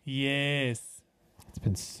guess. Yes. It's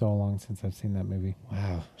been so long since I've seen that movie.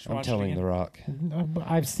 Wow. I'm watch it telling again. The Rock.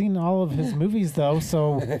 I've seen all of his movies though,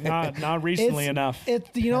 so Not recently enough. It's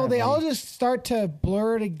they all just start to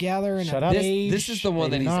blur together in Shut a up. beige. This is the one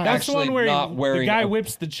that Maybe he's not. That's the actually one where not wearing. the guy a-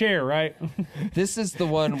 whips the chair, right? This is the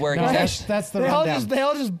one where no, he's that's, actually. that's the they all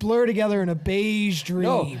rundown. just blur together in a beige dream.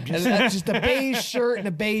 No, just, and that- just a beige shirt and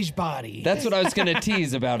a beige body. That's what I was gonna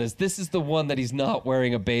tease about. Is this is the one that he's not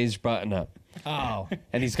wearing a beige button up, oh,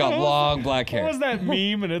 and he's got long black What hair. was that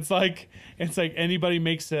meme? And it's like anybody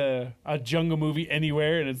makes a jungle movie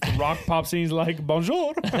anywhere, and it's The Rock pops in. He's like,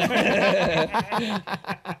 "Bonjour."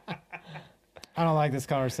 I don't like this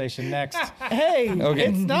conversation. Next. hey, Okay.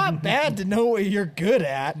 it's not bad to know what you're good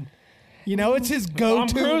at. You know, it's his Tom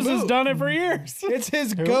go-to Cruise move. has done it for years. It's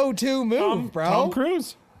his go-to move, bro. Tom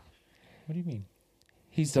Cruise. What do you mean?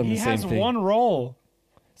 He's done He the same has thing. one role.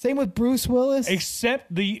 Same with Bruce Willis.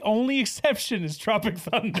 Except the only exception is Tropic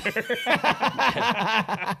Thunder.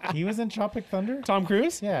 He was in Tropic Thunder? Tom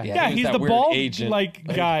Cruise? Yeah. Yeah. Yeah, he was he's that the weird bald agent.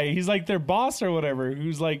 guy. He's like their boss or whatever,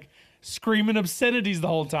 who's like screaming obscenities the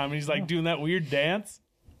whole time, and he's like doing that weird dance.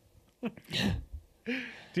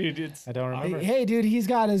 Dude, it's I don't remember. Hey, dude, he's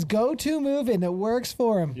got his go-to move and it works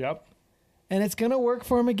for him. yep. and it's gonna work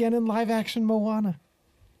for him again in live action Moana.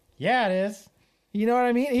 Yeah, it is. You know what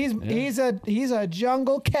I mean? He's a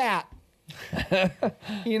jungle cat.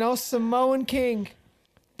 Samoan king.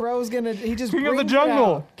 Bro's gonna he just King of the brings it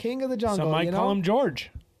jungle. out. King of the jungle. Some might call him George.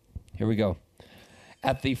 Here we go.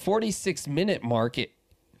 At the 46-minute mark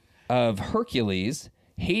of Hercules,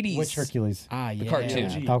 Hades. Which Hercules? the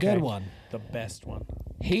cartoon. Okay. Good one. The best one.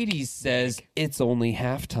 Hades says it's only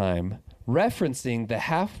halftime, referencing the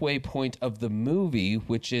halfway point of the movie,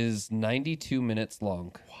 which is 92 minutes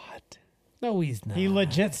long. What? No, he's not. He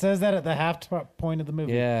legit says that at the point of the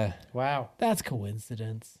movie. Yeah. Wow. That's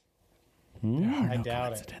coincidence. I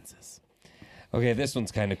doubt it. Coincidences. Okay, this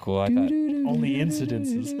one's kind of cool. I thought. Only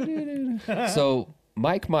incidences. So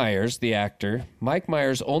Mike Myers, the actor, Mike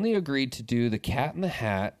Myers only agreed to do the Cat in the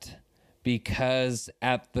Hat because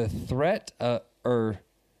at the threat, There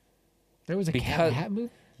was a Cat in Because- the Hat movie?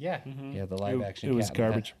 Yeah. yeah, the live action. It was Cat in the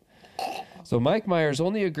Hat. garbage. So Mike Myers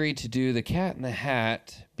only agreed to do the Cat in the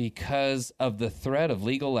Hat because of the threat of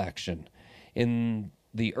legal action. In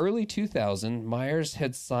the early 2000s, Myers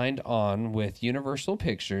had signed on with Universal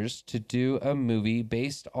Pictures to do a movie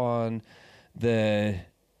based on the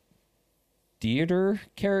Dieter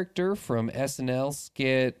character from SNL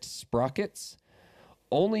skit Sprockets,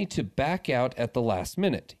 only to back out at the last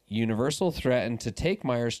minute. Universal threatened to take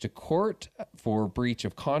Myers to court for breach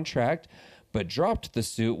of contract, but dropped the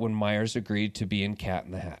suit when Myers agreed to be in Cat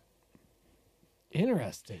in the Hat.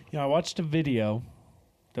 Interesting. Yeah, I watched a video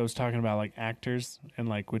that was talking about like actors and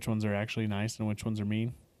like which ones are actually nice and which ones are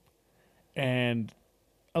mean. And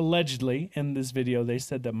allegedly in this video, they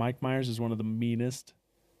said that Mike Myers is one of the meanest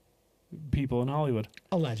people in Hollywood.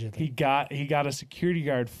 Allegedly. He got a security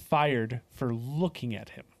guard fired for looking at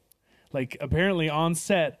him. Like apparently on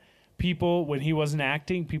set, people when he wasn't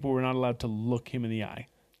acting, people were not allowed to look him in the eye.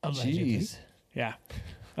 Allegedly. Jeez. Yeah,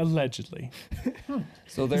 allegedly.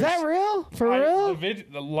 So Is there's that real? For real?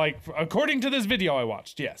 According to this video I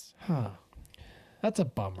watched, yes. That's a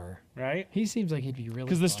bummer. Right? He seems like he'd be really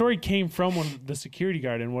Because the bummed. story came from the security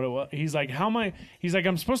guard and what it was. He's like, he's like,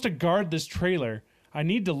 I'm supposed to guard this trailer. I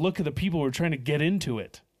need to look at the people who are trying to get into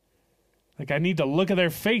it. Like, I need to look at their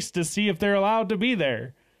face to see if they're allowed to be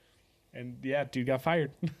there. And yeah, dude got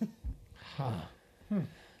fired.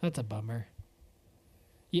 That's a bummer.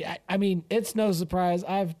 Yeah, I mean, it's no surprise.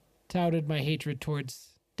 I've touted my hatred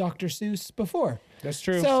towards Dr. Seuss before. That's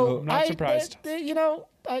true. So I'm not surprised. No.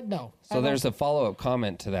 So there's a follow-up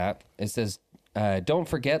comment to that. It says, don't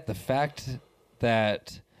forget the fact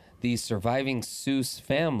that the surviving Seuss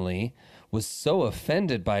family was so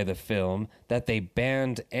offended by the film that they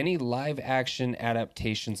banned any live-action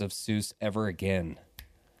adaptations of Seuss ever again.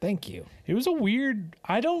 Thank you. It was a weird.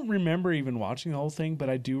 I don't remember even watching the whole thing, but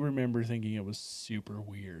I do remember thinking it was super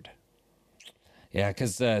weird. Yeah,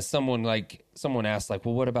 because someone asked, like,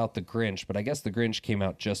 well, what about The Grinch? But I guess The Grinch came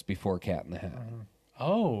out just before Cat in the Hat.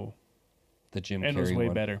 Oh, The Jim and Carrey it was way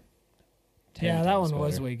one. better. 10 Yeah, that times one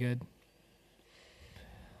was better. way good.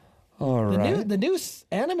 All right. The new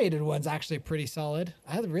animated one's actually pretty solid.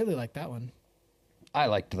 I really like that one. I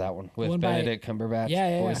liked that one with One by- Benedict Cumberbatch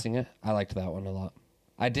Yeah. voicing it. I liked that one a lot.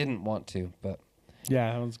 I didn't want to, but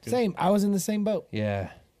Yeah, that was good. Same. I was in the same boat.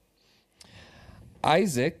 yeah.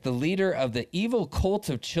 Isaac, the leader of the evil cult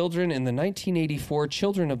of children in the 1984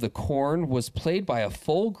 Children of the Corn, was played by a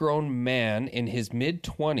full-grown man in his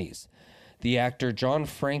mid-20s. The actor John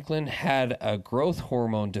Franklin had a growth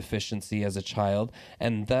hormone deficiency as a child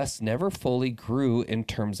and thus never fully grew in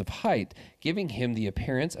terms of height, giving him the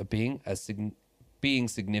appearance of being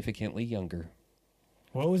significantly younger.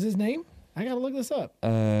 What was his name? I gotta look this up.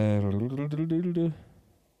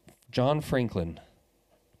 John Franklin.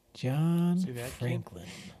 John See that kid? Franklin.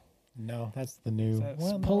 No, that's the new.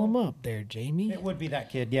 Let's pull him up there, Jamie. It would be that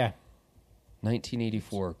kid, yeah.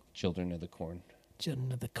 1984 Children of the Corn.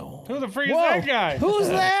 Children of the Corn. Who the freak is Whoa, that guy? Who's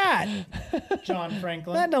that? John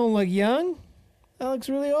Franklin. That don't look young. That looks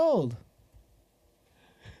really old.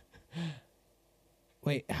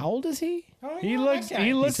 Wait, how old is he? Oh, He yeah, looks. that guy.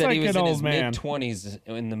 He looks He said like he was an in his old man. mid-20s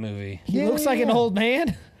in the movie. He Yeah, looks like an yeah. old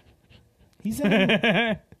man. He's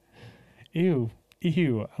in. Ew.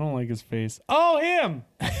 I don't like his face. Oh, him.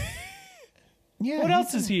 Yeah. What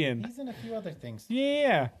else is he in? He's in a few other things.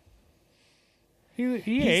 Yeah.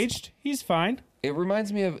 He aged. He's fine. It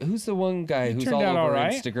reminds me of who's the one guy who's turned all out over all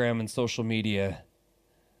right. Instagram and social media.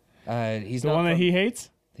 He's The not one that from, he hates.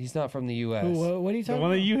 He's not from the U.S. What are you The talking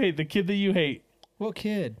one about? that you hate. The kid that you hate. What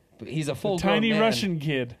kid? But he's a The full tiny man. Russian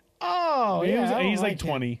kid. Oh, He yeah. was- I don't he's like him.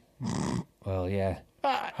 20. Well, yeah.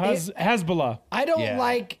 Hezbollah. I don't Yeah.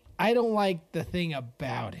 like. I don't like the thing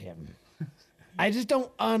about him. I just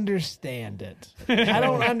don't understand it. I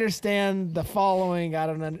don't understand the following.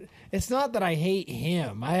 It's not that I hate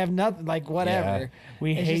him. I have nothing, like, whatever. Yeah.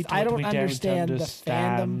 We It's hate just, I what don't we don't understand the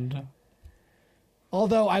fandom. understand.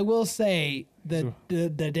 Although I will say the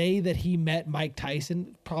day that he met Mike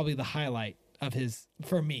Tyson, probably the highlight of his,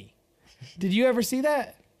 for me. Did you ever see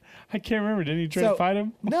that? I can't remember. Didn't he try to fight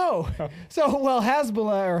him? No. So, well,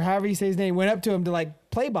 Hasbulla, or however you say his name, went up to him to,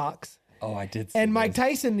 like, play box. Oh, I did see And Mike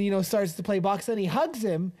this. Tyson, starts to play box, and he hugs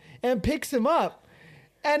him and picks him up.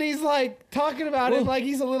 And he's like talking about him like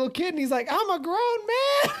he's a little kid, and he's like, "I'm a grown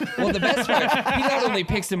man." Well, the best part, he not only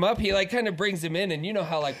picks him up, he like kind of brings him in, and you know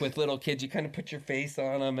how like with little kids, you kind of put your face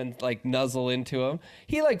on them and like nuzzle into him.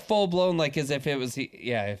 He like full blown, like as if it was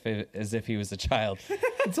as if he was a child.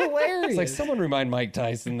 It's hilarious. It's like someone remind Mike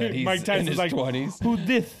Tyson that he's Mike in Tyson's his like, 20s. Who's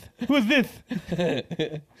this? Who's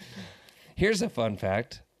this? Here's a fun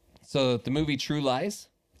fact. So the movie True Lies.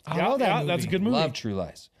 I love that movie. That's a good movie. Love True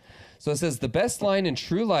Lies. So it says the best line in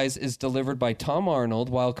True Lies is delivered by Tom Arnold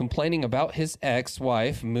while complaining about his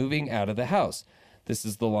ex-wife moving out of the house. This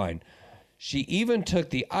is the line. She even took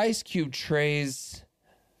the ice cube trays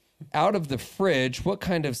out of the fridge. What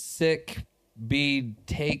kind of sick bee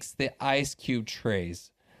takes the ice cube trays?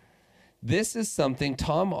 This is something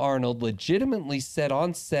Tom Arnold legitimately said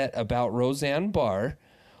on set about Roseanne Barr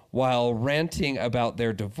while ranting about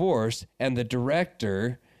their divorce, and the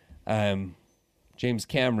director, James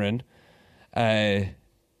Cameron, and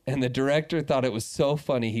the director thought it was so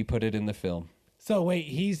funny he put it in the film. So wait,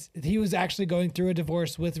 he was actually going through a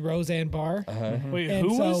divorce with Roseanne Barr. Wait, And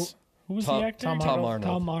who so- was Tom- the actor? Tom Arnold.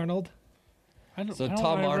 Tom Arnold. I don't, So I don't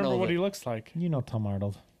Tom remember Arnold- what he looks like. You know Tom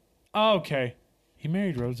Arnold. Oh, okay. He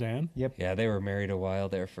married Roseanne. Yep. Yeah, they were married a while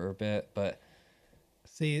there for a bit, but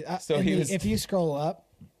See, So he was- if you scroll up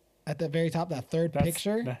at the very top, that third That's-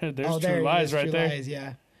 picture. there's there True he Lies is, right True there. Lies,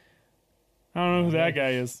 yeah. I don't know who that guy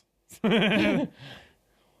is.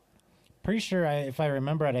 Pretty sure, if I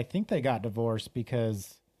remember it, I think they got divorced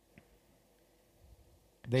because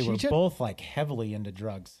they She were took- both like heavily into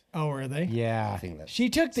drugs. Oh, were they? Yeah. I think that's She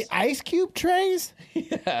took the ice cube trays.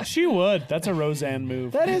 She would. That's a Roseanne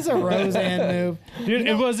move. That is a Roseanne move.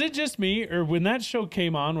 Dude, was it just me, or when that show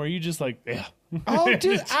came on, were you just like, yeah? Oh, dude,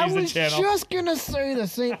 Change I the was channel. just gonna say the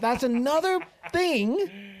same. That's another thing.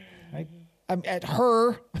 I'm at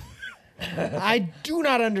her. I do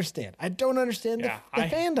not understand. I don't understand Yeah, the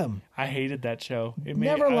fandom. I hated that show. It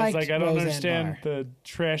Never I was liked like, I don't Roseanne understand Barr. the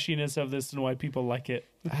trashiness of this and why people like it.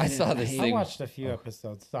 I saw this I thing. watched a few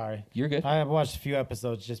episodes. Sorry. You're good. I watched a few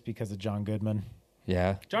episodes just because of John Goodman.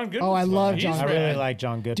 Yeah. John Goodman. Oh, I love John I really like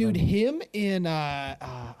John Goodman. Dude, him in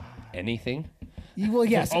Anything? well,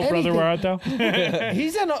 yes. Oh, brother, anything. where art thou?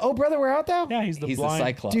 He's in Oh Brother, Where Art Thou? Yeah, he's the He's the blind.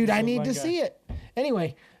 Cyclops. Dude, I the need to blind guy. see it.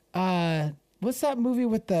 Anyway, what's that movie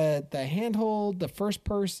with the handhold, the first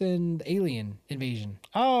person alien invasion?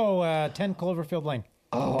 Oh, 10 Cloverfield Lane.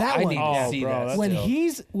 Oh, That I one. need to Oh, see bro, that. that's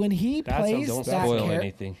When he That plays sounds- that Don't spoil character,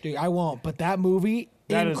 anything. dude, I won't. But that movie,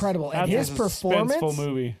 That is- incredible, and that's his a suspenseful performance,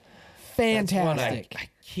 movie. That's one fantastic. I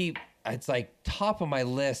keep. It's like top of my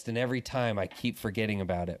list, and every time I keep forgetting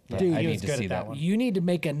about it. But Dude, I he need was to good see at that that one. You need to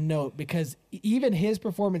make a note because even his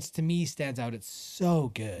performance to me stands out. It's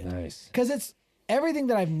so good. Nice. Because it's everything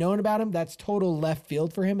that I've known about him, that's total left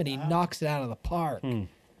field for him, and he knocks it out of the park.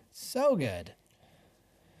 So good.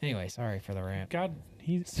 Anyway, sorry for the rant. God,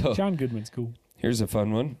 So- John Goodman's cool. Here's a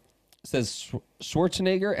fun one. It says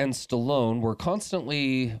Schwarzenegger and Stallone were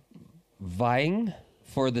constantly vying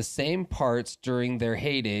for the same parts during their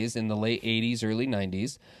heydays in the late 80s, early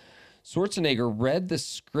 90s. Schwarzenegger read the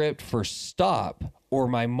script for Stop or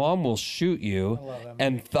My Mom Will Shoot You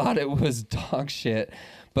and thought it was dog shit,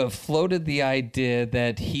 but floated the idea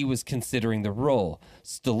that he was considering the role.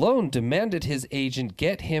 Stallone demanded his agent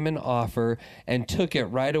get him an offer and took it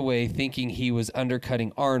right away, thinking he was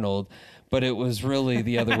undercutting Arnold, but it was really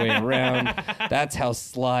the other way around. That's how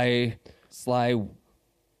Sly Stallone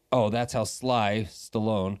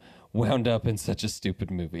wound up in such a stupid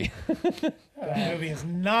movie. That movie is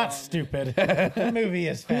not stupid. That movie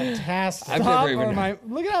is fantastic. I've Stop, never even or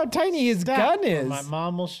look at how tiny his Stop, gun or is. My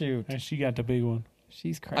mom will shoot. And she got the big one.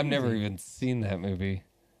 She's crazy. I've never even seen that movie.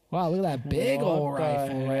 Wow, look at that big old What the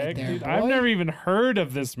rifle right heck, there. dude? Boy. I've never even heard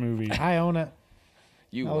of this movie. I own it.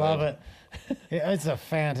 You I would. love it. It's a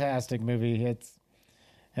fantastic movie.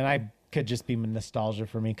 And I could just be nostalgia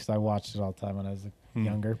for me because I watched it all the time when I was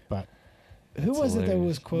younger. But Who was it that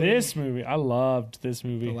was quoted? This movie, I loved this The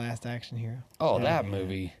movie. Last Action Hero. Oh, that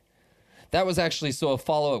movie. That was actually so a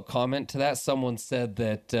follow-up comment to that. Someone said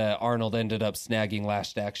that Arnold ended up snagging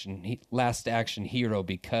Last Action Hero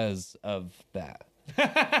because of that.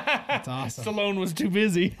 That's awesome. Stallone was too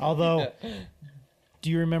busy. although Do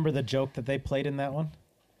you remember the joke that they played in that one?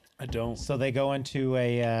 I don't. So they go into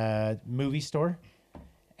a movie store,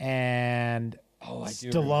 and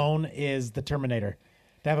Stallone is the Terminator.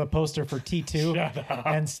 They have a poster for T2,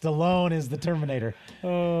 and Stallone is the Terminator.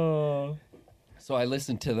 Oh. So I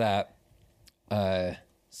listened to that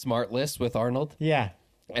Smart List with Arnold. Yeah.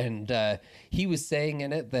 And he was saying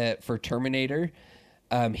in it that for Terminator,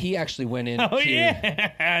 he actually went into... Oh,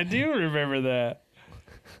 yeah. I do remember that.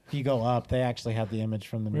 If you go up, they actually have the image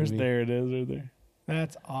from the movie. There it is, right there.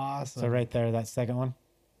 That's awesome. So right there, that second one.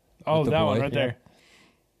 Oh, the that boy. one right there.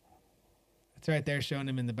 It's right there showing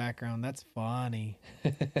him in the background. That's funny.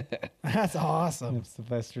 That's awesome. It's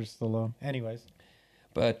Sylvester Stallone. Anyways.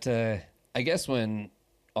 But I guess when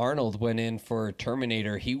Arnold went in for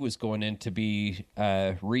Terminator, he was going in to be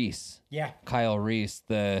Reese. Yeah. Kyle Reese,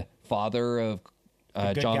 the father of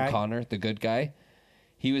good John guy. Connor, the good guy.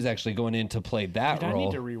 He was actually going in to play that Dude, I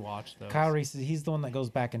role need to rewatch those. Kyle Reese, he's the one that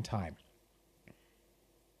goes back in time.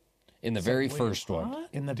 in the very first one. What?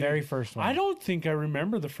 In the very first one. I don't think I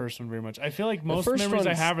remember the first one very much. I feel like most first memories I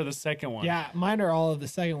one's- have are the second one. Yeah, mine are all of the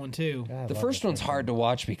second one too. I The love first one's hard to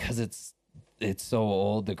watch because it's so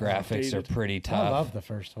old. The graphics are Outdated. pretty I tough. love the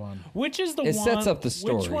first one. Which is the It one? sets up the Which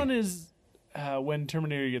story. one is when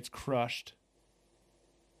Terminator gets crushed?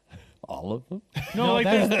 All of them? No, No, like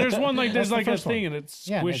that's- there's one like there's that's the like a first one. thing and it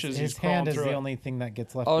Yeah, squishes. his he's hand crawling is through the it. only thing that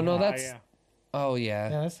gets left Oh, no, behind. that's... yeah. Oh, yeah.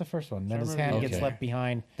 Yeah, that's the first one. Then his remember hand that. gets Okay. left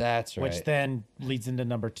behind, That's right. which then leads into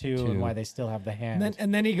number two and why they still have the hand.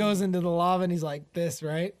 And then he goes into the lava and he's like this,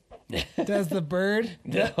 right? Does the bird?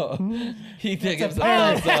 No. He gives a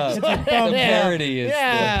parody. thumbs It's up. a thumbs The up. parody is the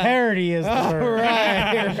Yeah. parody is the bird.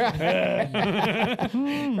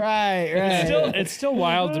 Right. It's still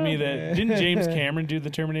wild to me that didn't James Cameron do the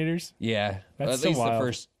Terminators? Yeah. That's At so least the wild.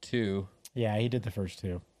 first two. Yeah, he did the first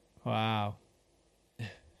two. Wow.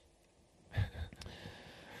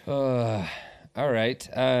 All right.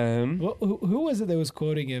 Who was it that was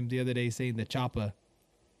quoting him the other day saying the choppa?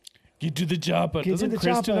 Get to the chopper. Get to Doesn't the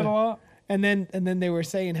Chris do that chopper. a lot? And then they were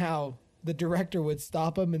saying how the director would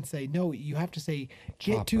stop him and say, "No, you have to say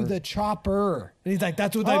get to Chopper. the chopper." And he's like,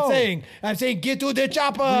 "That's what Oh. I'm saying. I'm saying get to the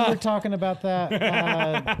chopper." We were talking about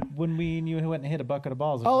that when we and you went and hit a bucket of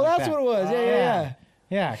balls. or Oh, something like that's that. what it was. Yeah.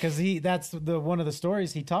 Yeah, because that's the one of the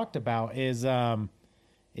stories he talked about is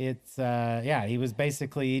he was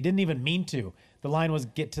basically he didn't even mean to. The line was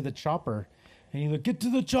get to the chopper. And he would get to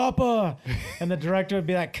the chopper. And the director would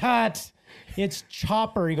be like, cut. It's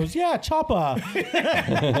chopper. He goes, yeah, chopper.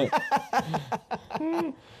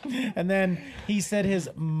 And then he said his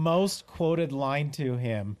most quoted line to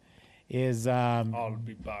him is I'll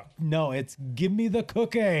be back. no, it's give me the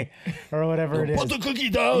cookie or whatever it is. Put the cookie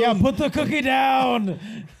down. Yeah, put the cookie down.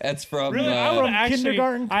 That's from... Really? I would From actually,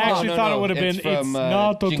 kindergarten? I actually No, thought no, it would have it's been. from, It's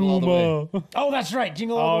not a Jingle All the tumor. Oh, that's right.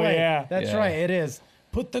 Jingle all Oh, the way. yeah. That's Yeah. right. It is.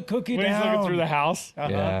 Put the cookie When he's down. looking through the house.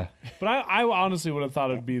 Yeah. But I honestly would have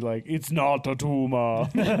thought it'd be like, it's not a tumor.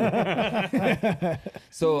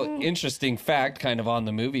 So, interesting fact, kind of on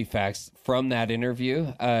the movie facts from that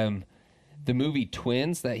interview. The movie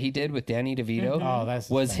Twins that he did with Danny DeVito Oh, that's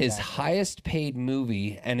was his fantastic. highest paid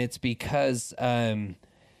movie, and it's because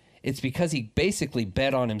he basically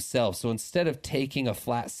bet on himself. So instead of taking a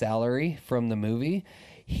flat salary from the movie,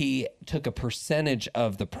 he took a percentage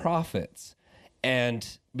of the profits.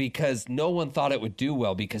 And because no one thought it would do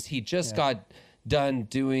well, because he just got done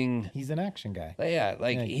doing He's an action guy.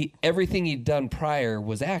 everything he'd done prior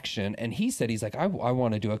was action, and he said he's like I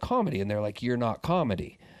want to do a comedy, and they're like you're not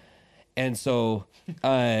comedy, and so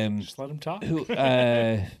Just let him talk. It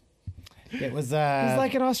was He's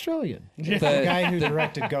like an Australian. the guy who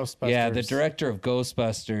directed Ghostbusters. yeah, the director of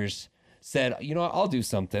Ghostbusters said, you know what, I'll do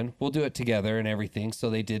something, we'll do it together and everything. So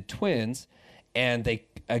they did Twins, and they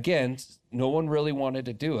again, no one really wanted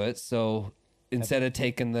to do it, so instead of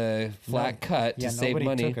taking the flat cut to save nobody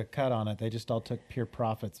money, took a cut on it. They just all took pure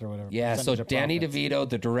profits or whatever. yeah, so percentage of Danny profits. DeVito,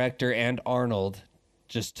 the director, and Arnold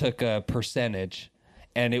just took a percentage,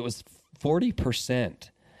 and it was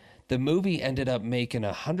 40%. The movie ended up making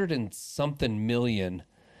 $100 and something million,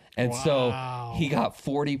 and so he got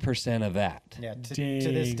 40% of that. Yeah, to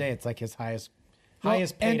this Dang. day, it's like his highest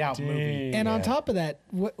and- paid out movie. And on top of that,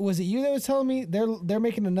 was it you that was telling me they're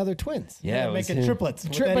making another twins? Yeah, it They're was making him. triplets.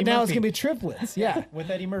 with But Eddie now it's Murphy. gonna be triplets. Yeah, with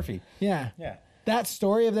Eddie Murphy. yeah, Yeah. That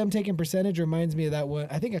story of them taking percentage reminds me of that one.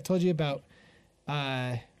 I think I told you about.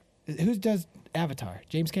 Who does Avatar?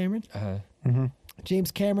 James Cameron.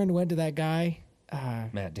 James Cameron went to that guy,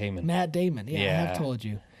 Matt Damon. Matt Damon. Yeah, I Yeah. have told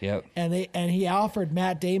you. Yep. And he offered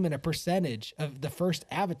Matt Damon a percentage of the first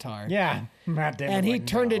Avatar. Yeah, Matt Damon. and he like,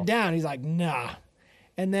 turned no. it down. He's like, nah.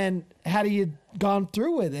 And then had he gone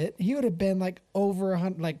through with it, he would have been like over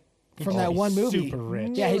 100, like from that one movie. super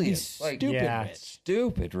rich. Yeah, he'd be Millions. Like, stupid yeah. rich.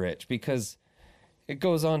 Stupid rich, because it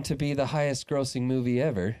goes on to be the highest grossing movie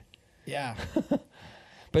ever. Yeah.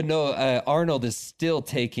 But no, Arnold is still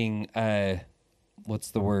taking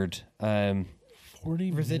what's the word?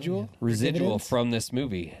 40 Residual? Residual Dividends? from this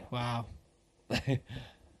movie. Wow.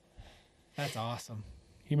 That's awesome.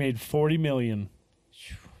 He made 40 million.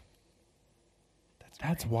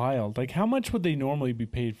 That's wild. Like, how much would they normally be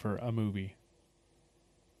paid for a movie?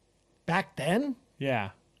 Back then, Yeah.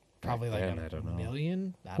 probably like then, a I don't know.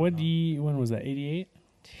 million. I don't What know. when was that? 88?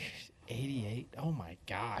 88. Oh my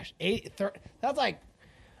gosh. That's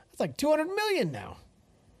like 200 million now.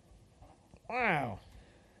 Wow.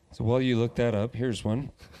 So while you look that up, here's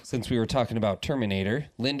one. Since we were talking about Terminator,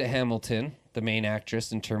 Linda Hamilton, the main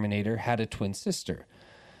actress in Terminator, had a twin sister.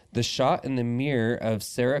 The shot in the mirror of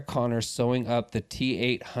Sarah Connor sewing up the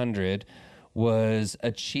T-800 was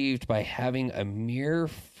achieved by having a mirror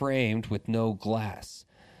framed with no glass.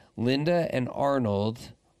 Linda and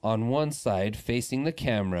Arnold on one side facing the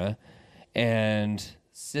camera, and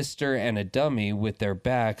sister and a dummy with their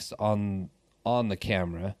backs on the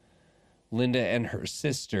camera. Linda and her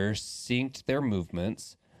sister synced their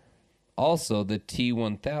movements. Also, the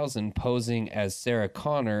T-1000 posing as Sarah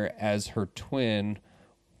Connor as her twin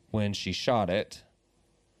when she shot it.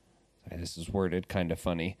 Sorry, this is worded kind of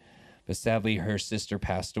funny. But sadly, her sister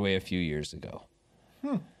passed away a few years ago.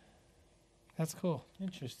 That's cool.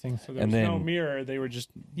 Interesting. So there And was no then- mirror. They were just.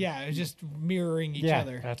 Yeah, it was just mirroring each Yeah.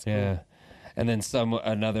 other. That's cool. Yeah. And then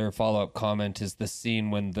another follow-up comment is the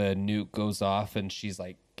scene when the nuke goes off and she's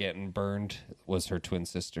like getting burned was her twin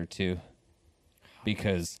sister too.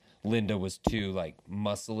 Because Linda was too like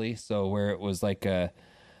muscly, so where it was like a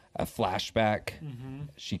flashback,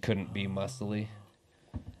 she couldn't be muscly.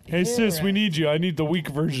 Hey, sis, we right. need you. I need the weak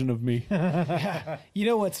version of me. You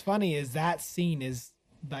know what's funny is that scene is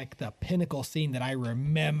like the pinnacle scene that I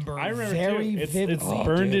remember, I remember very too. It's vividly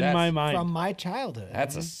burned dude, in my that's- mind. from my childhood.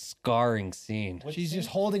 That's a scarring scene. She's just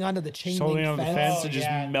holding onto the chain Just holding link on the fence. fence and just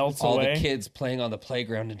yeah. melts All away. the kids playing on the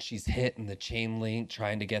playground and she's hitting the chain link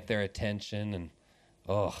trying to get their attention and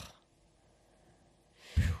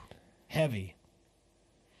Heavy.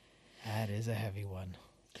 That is a heavy one.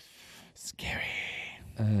 Scary.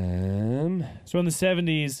 um So in the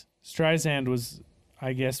 70s, Streisand was,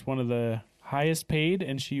 I guess, one of the highest paid,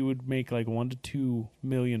 and she would make like 1 to 2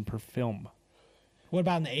 million per film. What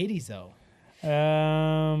about in the 80s though?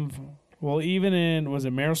 Well, even was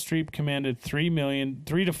it Meryl Streep commanded 3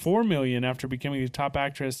 to 4 million after becoming a top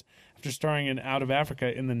actress after starring in Out of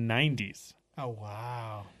Africa in the 90s. Oh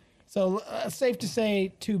wow. So safe to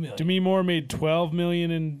say 2 million. Demi Moore made 12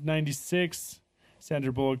 million in 96.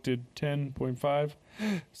 Sandra Bullock did 10.5.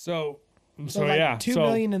 So like yeah, 2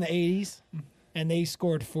 million in the 80s, and they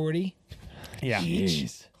scored 40. Yeah,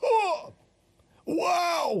 Jeez. Oh,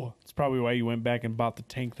 wow. it's probably why you went back and bought the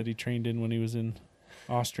tank that he trained in when he was in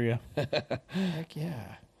Austria. Heck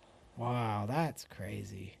yeah. Wow, that's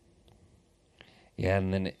crazy. yeah,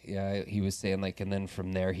 and then he was saying like and then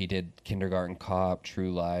from there he did Kindergarten Cop,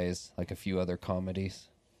 True Lies, like a few other comedies.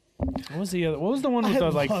 What was the other? What was the one with I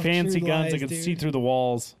the like love fancy True guns Lies, that could dude. see through the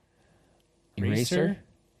walls? Eraser?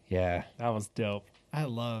 Yeah. That was dope. I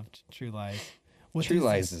loved True Lies. What True is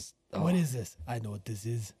Lies this? is What is this? I know what this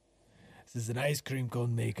is. This is an ice cream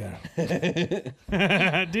cone maker.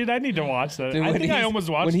 Dude, I need to watch that. Dude, I when think I he's- almost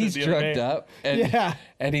watched when it he's the other drugged day. up and Yeah.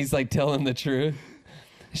 and he's like telling the truth.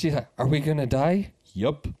 She's like, "Are we gonna die?"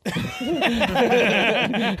 Yup.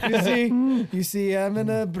 You see, I'm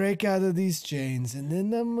gonna break out of these chains, and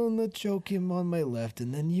then I'm gonna choke him on my left,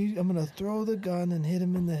 and then I'm gonna throw the gun and hit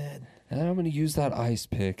him in the head. And then I'm gonna use that ice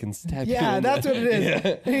pick and stab you. Yeah, in that's the- what it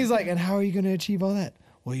is. And he's like, and how are you gonna achieve all that?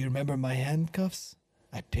 Well, you remember my handcuffs?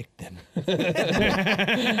 I picked them. Freaking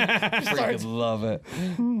love it.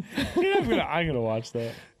 Yeah, I'm gonna watch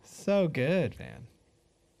that. So good, man.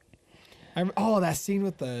 That scene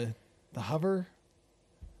with the hover.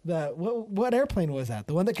 What airplane was that?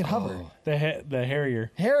 The one that could hover. The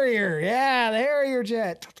Harrier. Harrier, yeah, the Harrier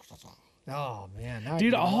jet. Oh man, now I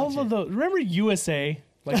Dude, gotta all watch of it. those. Remember USA,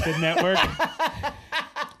 like the network?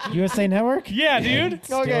 USA Network? Yeah, dude.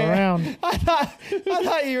 Still Okay. around. I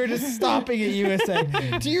thought you were just stopping at USA.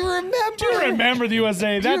 Do you remember? Do you remember the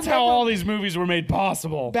USA? That's how remember- all these movies were made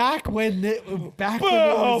possible. Back when it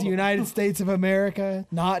was the United States of America,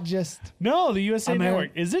 not just No, the USA Ameri- Network.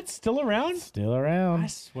 Is it still around? Still I around.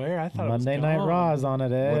 swear, I thought Monday it was Night gone. Raw is on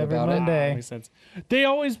it every about it? Monday. Makes sense. They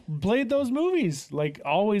always played those movies. Like,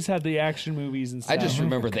 always had the action movies and stuff. I just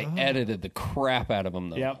remember they edited the crap out of them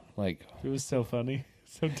though. Yep. Like It was so funny.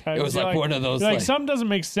 Sometimes It was you're like one of those, you're like like- something doesn't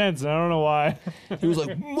make sense. And I don't know why. He was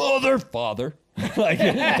like, mother, father. Like,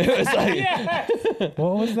 it was like,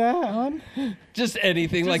 What was that on? just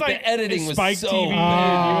anything. Just Like, the editing was Spike so TV,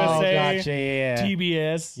 bad. Oh, USA, gotcha. Yeah.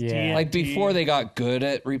 TBS, Yeah. TNT. Like, before they got good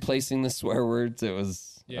at replacing the swear words, it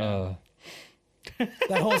was, That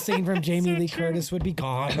whole scene from Jamie Lee Curtis would be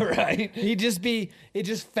gone. right? He'd just be, it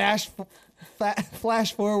just flash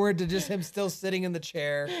forward to just him still sitting in the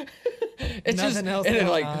chair. It's Nothing else and then,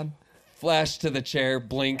 going like, on. flash to the chair,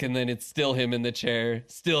 blink, and then it's still him in the chair,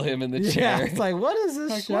 still him in the Yeah, chair. it's like, what is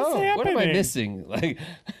this Like, show? what's What am I happening? missing? Like,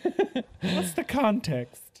 What's the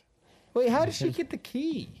context? Wait, how did she get the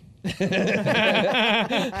key?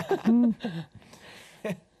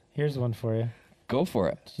 Here's one for you. go for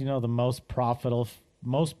it. Do you know the most profitable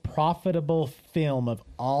film of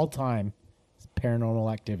all time is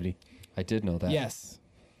Paranormal Activity? I did know that. Yes.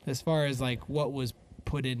 As far as like what was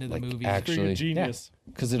put into the Like, movie. actually, Genius.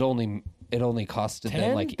 because it only costed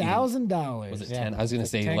them like $10,000. was it Yeah. 10? I was gonna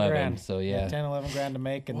It's say 10 11. grand. So yeah, 10, 11 grand to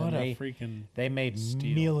make, and What then a freaking. they made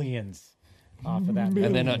steal. millions off of that.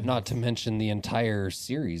 and then movie. not to mention the entire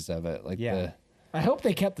series of it. Like Yeah. I hope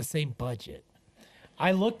they kept the same budget.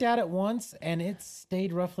 I looked at it once, and it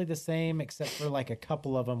stayed roughly the same, except for like a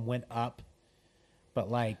couple of them went up, but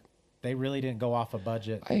like they really didn't go off a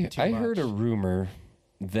budget. I heard a rumor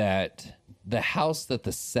that the house that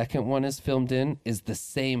the second one is filmed in is the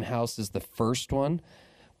same house as the first one,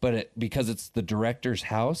 but because it's the director's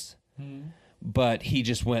house, but he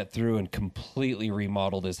just went through and completely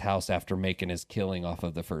remodeled his house after making his killing off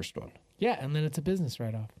of the first one. Yeah, and then it's a business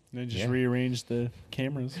write-off. They just Yeah. rearranged the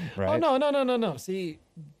cameras. Right? Oh, no. See,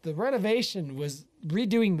 the renovation was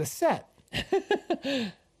redoing the set.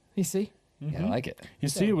 You see? Yeah, I like it. You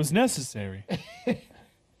see, it was necessary.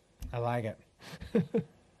 I like it.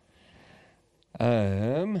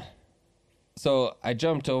 So I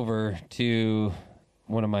jumped over to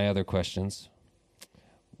one of my other questions.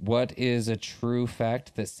 What is a true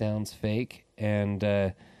fact that sounds fake? And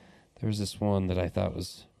there was this one that I thought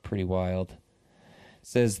was pretty wild. It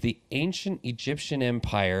says the ancient Egyptian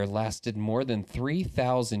empire lasted more than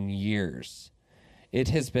 3,000 years. It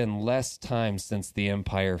has been less time since the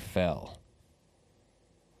empire fell.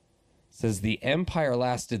 Says the empire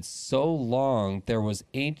lasted so long there was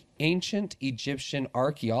ancient Egyptian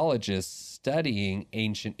archaeologists studying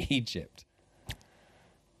ancient Egypt.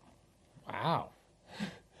 Wow.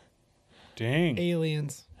 Dang.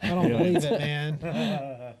 Aliens. I don't believe it,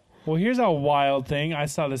 man. Well, here's a wild thing. I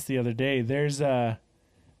saw this the other day.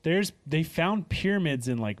 They found pyramids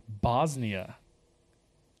in like Bosnia,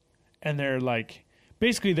 and they're like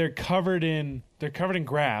basically they're covered in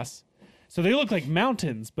grass, so they look like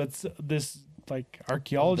mountains. But this like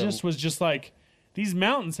archaeologist was just like, these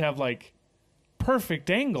mountains have like perfect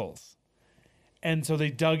angles, and so they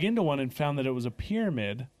dug into one and found that it was a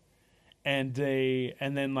pyramid, and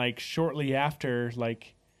then like shortly after,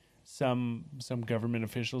 like some government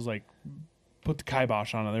officials like put the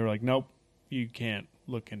kibosh on it. They were like, nope, you can't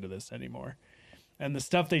look into this anymore. And the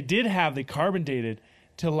stuff they did have, they carbon dated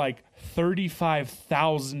to like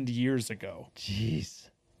 35,000 years ago. Jeez.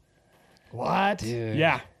 What? Dude.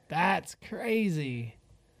 Yeah. That's crazy.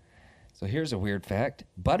 So here's a weird fact.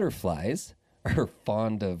 Butterflies are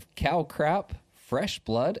fond of cow crap, fresh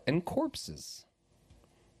blood, and corpses.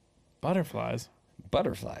 Butterflies.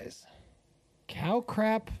 Butterflies. Cow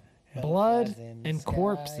crap, blood, Butterflies in the and sky.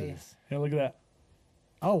 corpses. Yeah, look at that.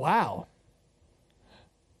 Oh, wow.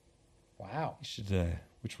 Wow. You should,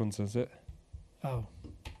 which one says it? Oh.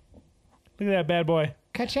 Look at that bad boy.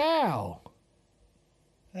 Ka-chow.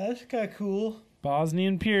 That's kind of cool.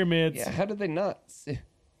 Bosnian pyramids. Yeah, how did they not see?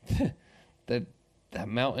 that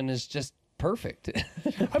mountain is just perfect.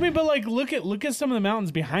 I mean, but like look at some of the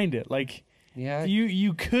mountains behind it. Like Yeah.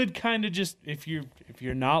 you could kind of just if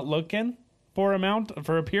you're not looking for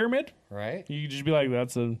a pyramid, Right? you could just be like,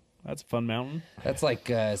 that's a fun mountain. That's like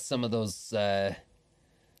some of those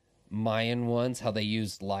Mayan ones, how they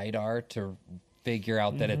used LiDAR to figure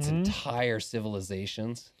out that it's entire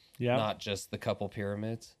civilizations, Yeah. not just the couple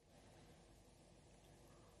pyramids.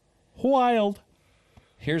 Wild.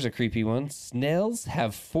 Here's a creepy one. Snails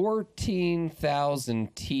have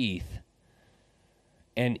 14,000 teeth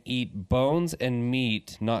and eat bones and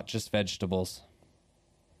meat, not just vegetables.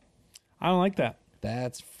 I don't like that.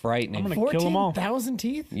 That's frightening. I'm gonna kill 'em all. 14,000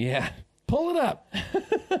 teeth? Yeah. Pull it up.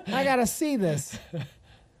 I gotta see this.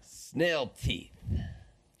 Snail teeth.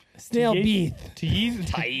 Snail Teeth. beef. Teeth.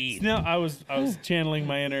 Snail. I was channeling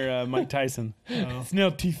my inner Mike Tyson.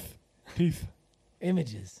 Snail teeth. Teeth.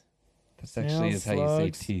 Images. That's actually is how you say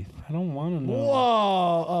slugs. teeth. I don't want to know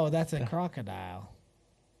Whoa. Oh, that's a crocodile.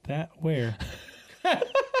 that. Where?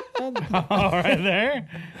 Oh, Oh, right there.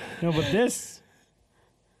 No, but this.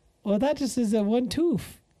 well, that just is a one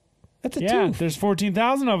tooth. That's a Yeah, tooth. there's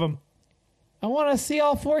 14,000 of them. I want to see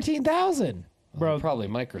all 14,000. Bro, Probably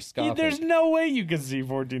microscopic. there's no way you can see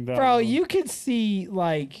 14,000. Bro, you could see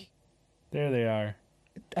like There they are.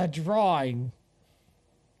 a drawing.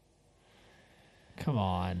 Come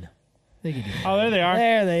on. They can do that. Oh, there they are.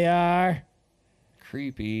 There they are.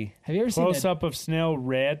 Creepy. Have you ever seen Close up of snail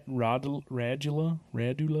radula.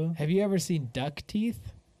 Have you ever seen duck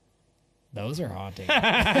teeth? Those are haunting.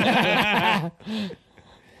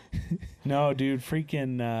 No, dude,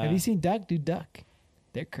 freaking Have you seen duck do duck?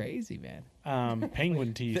 They're crazy, man.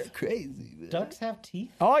 penguin teeth. Crazy. Ducks have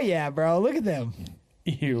teeth? Oh yeah, bro. Look at them.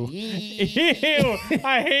 Ew. Ew.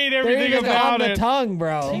 I hate They're everything even on about the it. tongue,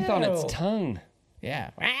 bro. Teeth on its Ew. tongue.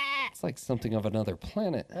 Yeah. It's like something of another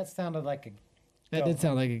planet. That sounded like a That did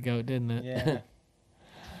sound like a goat, didn't it? yeah.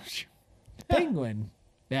 Penguin.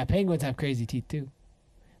 Yeah, penguins have crazy teeth too.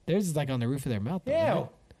 Theirs is like on the roof of their mouth. though, Ew. right?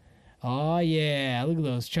 Oh yeah, look at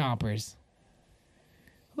those chompers.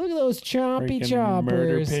 Look at those chompy Freaking chompers.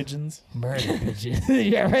 murder pigeons. Murder pigeons.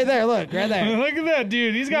 Yeah, right there. Look, right there. Look at that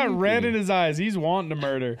dude. He's got red in his eyes. He's wanting to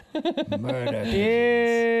murder. Murder.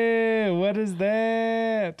 Ew. What is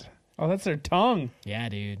that? Oh, that's their tongue. Yeah,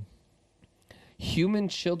 dude. Human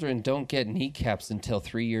children don't get kneecaps until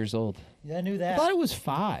 3 years old. Yeah, I knew I that. thought it was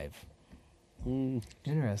 5.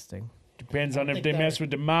 Interesting. Depends on if think they that- mess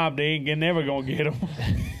with the mob. They ain't never gonna get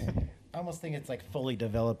them. I almost think it's like fully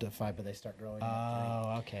developed at 5, but they start growing.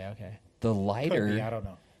 Oh, okay, okay. The Could be, lighter, I don't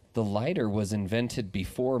know. the lighter was invented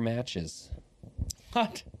before matches.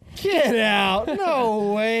 What? Get out!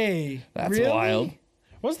 No way. That's Really? wild.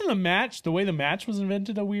 Wasn't the way the match was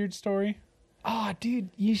invented a weird story? Oh, dude,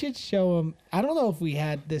 you should show him. I don't know if we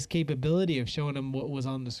had this capability of showing him what was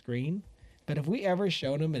on the screen, but if we ever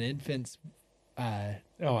showed him an infant's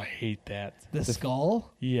Oh, I hate that. the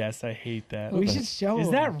skull, Yes, I hate that. we should show Is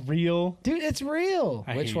him. that real? Dude, it's real.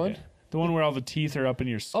 I Which hate one? it. The one where all the teeth are up in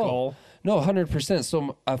your skull. No, 100%.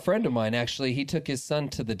 So a friend of mine, actually, he took his son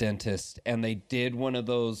to the dentist, and they did one of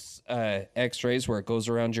those x-rays where it goes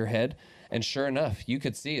around your head. And sure enough, you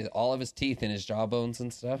could see all of his teeth and his jawbones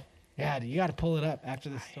and stuff. Yeah, dude, you got to pull it up after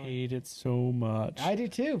this I story. hate it so much. I do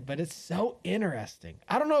too, but it's so interesting.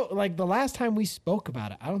 I don't know, like the last time we spoke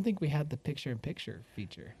about it, I don't think we had the picture-in-picture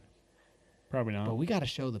feature, Probably not. but we got to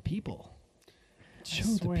show the people. Show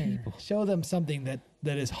the people. Show them something that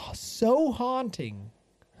is so haunting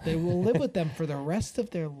that will live with them for the rest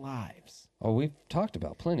of their lives. Oh, we've talked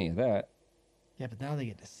about plenty of that. Yeah, but now they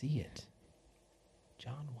get to see it.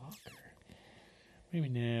 John Walker. Maybe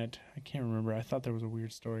not. I can't remember. I thought there was a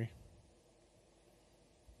weird story.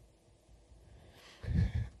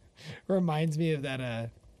 Reminds me of that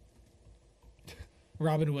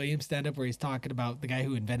Robin Williams stand-up where he's talking about the guy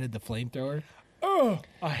who invented the flamethrower. Oh,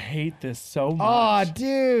 I hate this so Oh, much.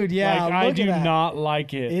 dude, yeah. like I look do at that. not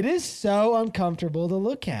like it. It is so uncomfortable to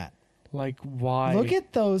look at. Like why? Look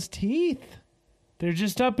at those teeth. They're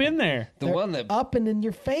just up in there. The They're one that up and in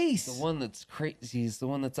your face. the one that's crazy is the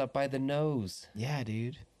one that's up by the nose. Yeah,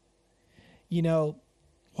 dude. You know,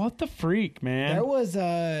 What the freak, man? there was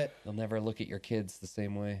They'll never look at your kids the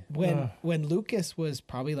same way. when Lucas was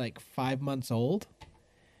probably like 5 months old,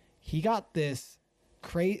 he got this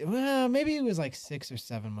crazy. Well, maybe he was like 6 or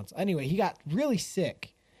 7 months. Anyway, he got really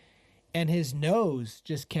sick, and his nose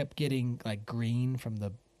just kept getting like green from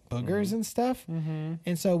the boogers and stuff. Mm-hmm.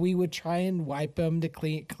 And so we would try and wipe him to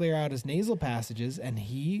clear out his nasal passages, and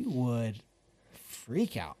he would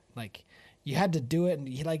freak out. Like you had to do it, and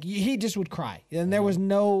he just would cry, and there was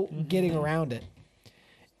no getting around it.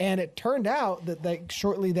 And it turned out that like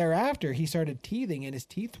shortly thereafter, he started teething, and his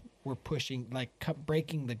teeth were pushing, like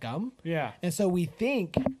breaking the gum. Yeah. And so we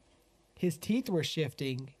think his teeth were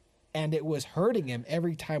shifting, and it was hurting him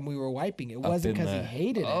every time we were wiping. It wasn't in because he the-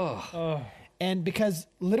 hated it. Oh, And because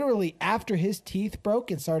literally after his teeth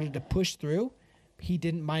broke and started to push through, he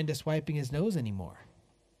didn't mind us wiping his nose anymore.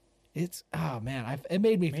 It's, oh man, it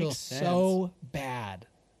made me feel Makes so bad.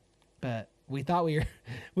 But we thought we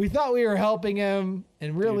were helping him,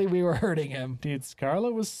 and really we were hurting him. dude,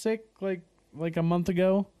 Scarlett was sick like a month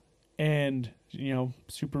ago, and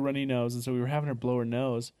super runny nose, and so we were having her blow her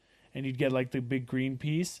nose, and you'd get like the big green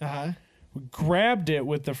piece. Uh-huh. We grabbed it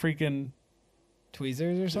with the freaking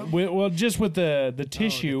Tweezers or something? just with the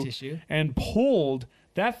tissue, tissue. and pulled.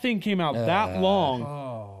 That thing came out that long,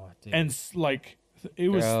 Oh, dude. and like it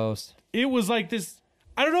was Gross. like this.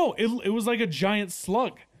 I don't know. It was like a giant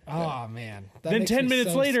slug. Oh man. That Then makes 10 me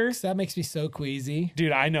minutes so- later- that makes me so queasy.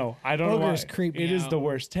 Dude, I know. I don't know why. Boogers creep me It is out. the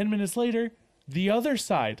worst. 10 minutes later, the other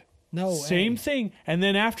side. No Same way. thing. And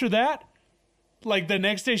then after that, Like the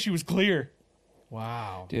next day, she was clear.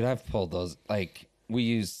 Wow. Dude, I've pulled those. Like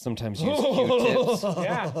we sometimes use Q-tips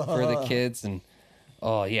Yeah. for the kids, and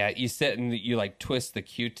oh yeah, you sit and you like twist the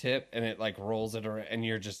Q-tip, and it like rolls it around, and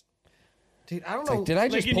you're just Dude, I don't like, know. did I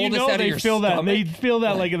just Like, pull you this know, out of they your feel that. stomach? They feel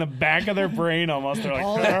that like in the back of their brain almost. They're like,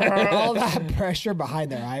 all that pressure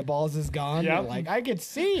behind their eyeballs is gone. Yep. You're like, I could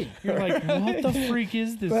see. you're like, what the freak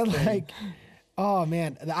is this? But thing? like, oh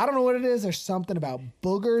man, I don't know what it is. There's something about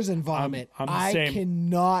boogers and vomit. I'm the I same.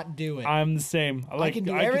 cannot do it. I'm the same. Like, I can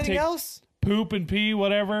do could everything take else. poop and pee,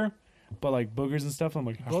 whatever. But like boogers and stuff, I'm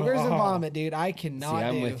like, Boogers and vomit, dude. I See, cannot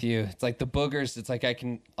I'm do. with you. It's like the boogers. It's like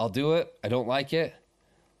I'll do it. I don't like it.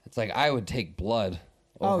 It's like I would take blood.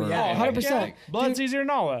 Oh, over yeah, it. 100%. Blood's easier than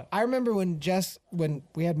all that. I remember when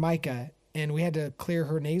we had Micah and we had to clear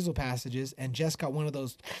her nasal passages, and Jess got one of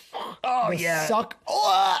those. Oh the yeah, suck.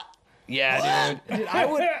 Oh, yeah, dude. dude,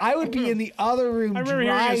 I would be in the other room. I remember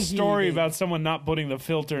hearing a story heaving. about someone not putting the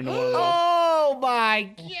filter into one of those. Oh my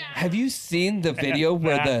god! Have you seen the video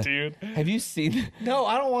where That, the? dude. Have you seen? No,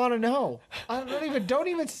 I don't want to know. Don't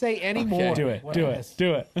even say anymore. Do it. What Do I it. missed?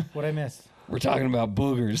 Do it. What I miss? We're talking about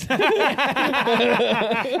boogers.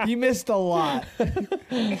 You missed a lot.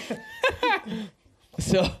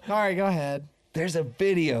 So All right, go ahead. there's a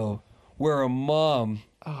video where a mom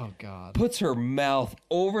Oh god. puts her mouth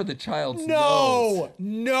over the child's nose No,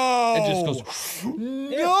 no. and just goes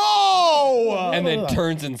no, and then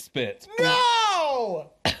turns and spits. no.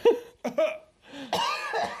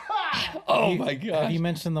 Oh my Have god! you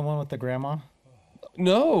mentioned the one with the grandma?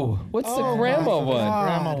 No, what's the grandma my one? God.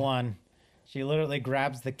 Grandma one. She literally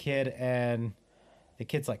grabs the kid and the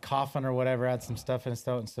kid's like coughing or whatever, had some stuff in his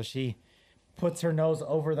throat, and so she puts her nose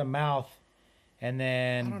over the mouth and I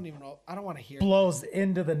then don't even know. I don't want to hear. blows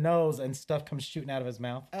into the nose and stuff comes shooting out of his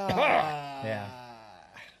mouth. Yeah.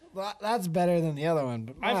 That's better than the other one.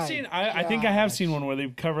 But I've my seen. I think I have gosh. seen one where they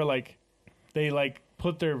cover they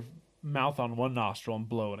put their mouth on one nostril and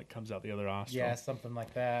blow, and it comes out the other nostril. Yeah, something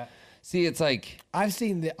like that. See, it's like I've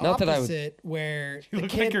seen the Not that I would- opposite where You the look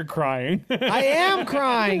kid. like you're crying. I am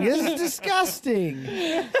crying. This is disgusting.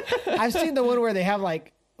 I've seen the one where they have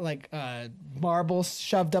like marbles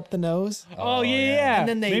shoved up the nose, oh yeah. and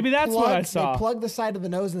then they maybe that's what I saw. They plug the side of the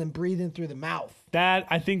nose and then breathe in through the mouth, That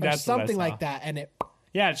I think or that's what I something saw. like that, and it.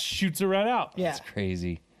 Yeah, it shoots it right out. Yeah.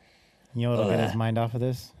 crazy. You know what'll get his mind off of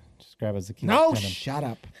this? Just grab a zucchini. No, tendon. shut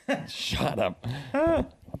up. Shut up.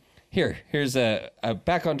 Here's a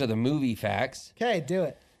back onto the movie facts. Okay, do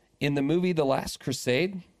it. In the movie The Last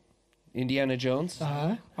Crusade, Indiana Jones,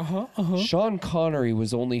 Uh-huh. Sean Connery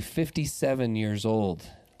was only 57 years old.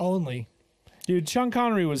 Only. Dude, Sean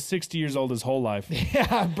Connery was 60 years old his whole life.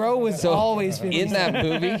 Yeah, bro was always 50. In that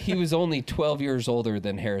movie, he was only 12 years older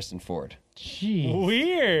than Harrison Ford. Jeez.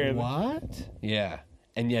 Weird. What? Yeah.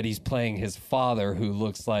 And yet he's playing his father who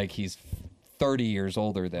looks like he's 30 years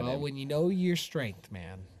older than Well, him. when you know your strength,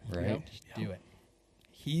 man, Right? just do it.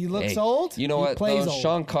 He looks Hey, old. You know he what? Plays Though? old.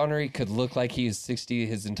 Sean Connery could look like he was 60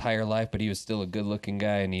 his entire life, but he was still a good-looking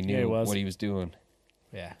guy, and he knew he was. what he was doing.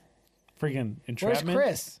 Yeah. Freaking Where's entrapment.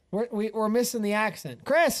 Chris? We're missing the accent.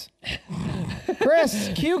 Chris.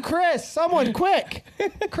 Chris. Cue Chris. Someone quick.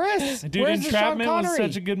 Chris. Dude, where's the Sean Entrapment was Connery?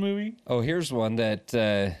 such a good movie. Oh, here's one that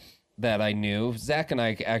I knew. Zach and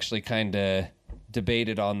I actually kind of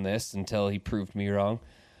debated on this until he proved me wrong.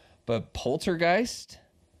 But Poltergeist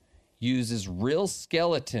uses real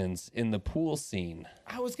skeletons in the pool scene.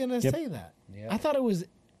 I was gonna say that. I thought it was.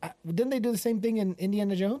 Didn't they do the same thing in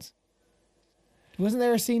Indiana Jones? Wasn't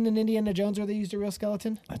there a scene in Indiana Jones where they used a real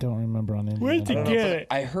skeleton? I don't remember on the Where'd you get it?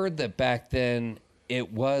 I heard that back then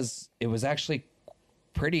it was actually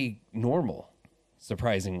pretty normal,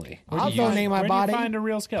 surprisingly. I'll donate my Where do body. you find a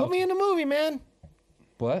real skeleton? Put me in the movie, man.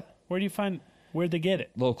 What? Where'd they get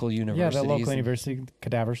it? Local Yeah, universities. the local university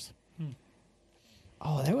cadavers.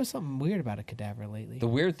 Oh, there was something weird about a cadaver lately. The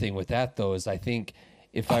weird thing with that, though, is I think,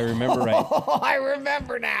 if I remember right, Oh, I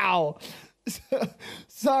remember now.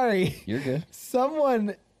 Sorry. you're good.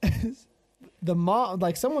 Someone's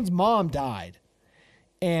mom died,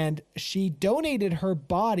 and she donated her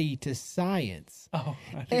body to science. Oh,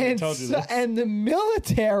 I think And I told you this. and the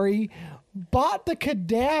military bought the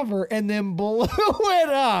cadaver and then blew it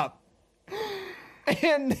up.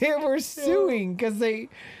 And they were suing because the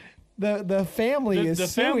family is the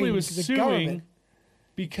suing family was the suing government.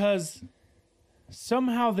 because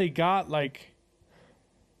somehow they got like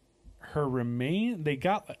her remain. They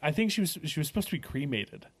got. I think she was supposed to be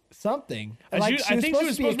cremated. Something. I Like think she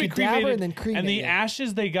was supposed to be cadaver cremated, and then cremated. and the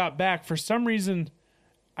ashes they got back for some reason.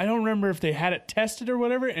 I don't remember if they had it tested or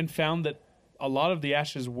whatever, and found that a lot of the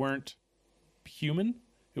ashes weren't human.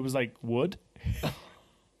 It was like wood.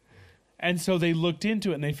 And so they looked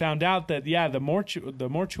into it and they found out that, the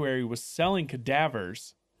mortuary was selling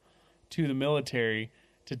cadavers to the military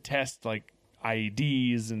to test like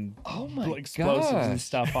IEDs and explosives and gosh.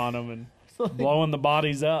 stuff on them and blowing the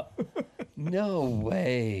bodies up. No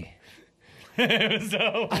way.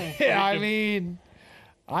 So Yeah, I mean,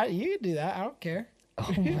 you can do that. I don't care.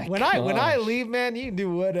 Oh my When I gosh. leave, man, you can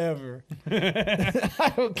do whatever.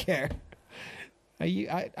 I don't care.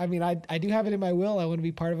 I mean, I do have it in my will. I want to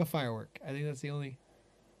be part of a firework. I think that's the only.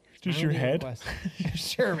 just my your only head, request.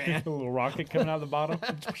 Sure, man. a little rocket coming out the bottom,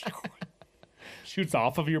 shoots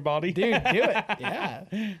off of your body. Dude, do it. Yeah.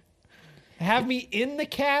 Have me in the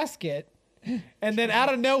casket, and then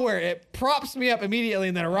out of nowhere, it props me up immediately,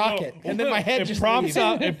 and then a rocket, and then my head it just props leaves.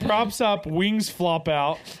 up. It props up. Wings flop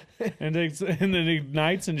out, and then it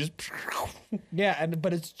ignites and just. Yeah,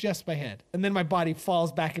 but it's just my head, and then my body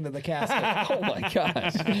falls back into the casket. Oh my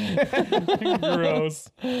gosh. Gross.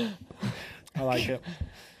 I like it.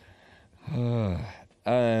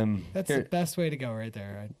 That's Here- the best way to go, right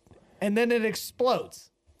there. And then it explodes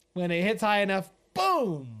when it hits high enough.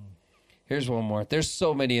 Boom. Here's one more. There's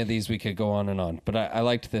so many of these we could go on and on, but I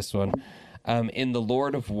liked this one. In The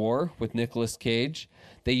Lord of War with Nicolas Cage,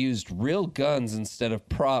 they used real guns instead of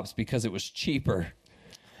props because it was cheaper.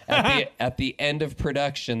 At the end of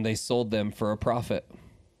production, they sold them for a profit.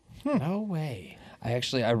 No way.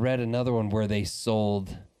 I read another one where they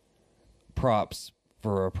sold props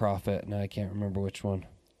for a profit. Now I can't remember which one.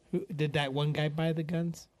 Who, did that one guy buy the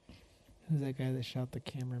guns? Who's that guy that shot the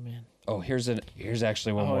cameraman? Oh, here's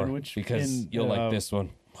actually one Oh, more in which- because in, you'll like this one.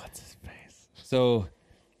 What's his face? So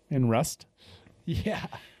In Rust. Yeah.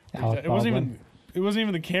 Alec It wasn't Baldwin.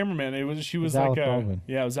 even the cameraman. She was Alec like Baldwin.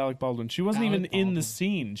 it was Alec Baldwin. She wasn't Alec even in Baldwin. the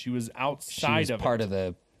scene. She was she outside was of part it. of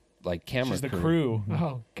the camera She's the crew. crew.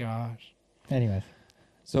 Oh gosh. Anyways,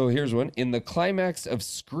 So here's one. In the climax of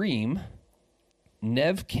Scream,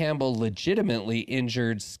 Nev Campbell legitimately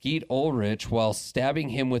injured Skeet Ulrich while stabbing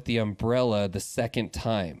him with the umbrella the second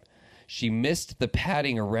time. She missed the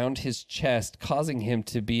padding around his chest, causing him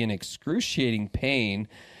to be in excruciating pain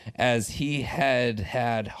as he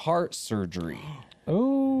had heart surgery.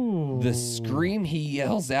 oh, The scream he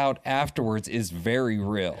yells out afterwards is very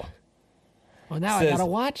real. Well, now I Says- gotta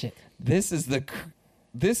watch it.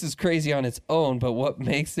 This is crazy on its own, but what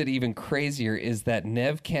makes it even crazier is that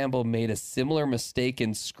Nev Campbell made a similar mistake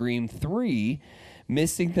in Scream 3,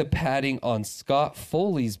 missing the padding on Scott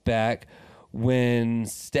Foley's back when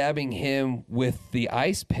stabbing him with the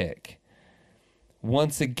ice pick.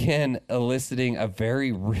 Once again, eliciting a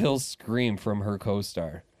very real scream from her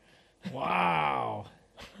co-star. Wow.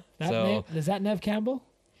 So- Is that Nev Campbell?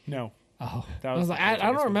 No. Oh, That I was- was like,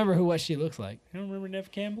 I don't remember what she looks like. You don't remember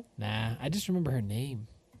Nev Campbell? Nah, I just remember her name.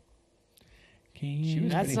 She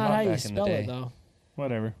was That's pretty not hot how you back in the spell day. it, though.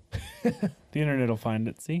 Whatever. The internet will find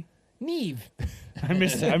it. See, Neve. I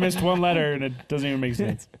missed one letter and it doesn't even make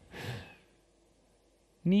sense.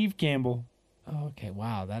 Neve Campbell. Oh, okay,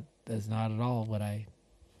 wow, that is not at all what I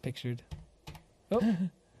pictured. Oh.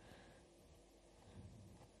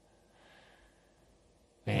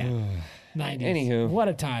 Man, 90s. Anywho. What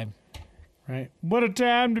a time. Right. What a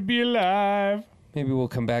time to be alive. Maybe we'll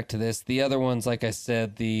come back to this. The other ones, like I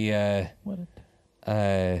said, no,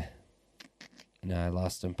 I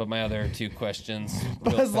lost him. But my other two questions.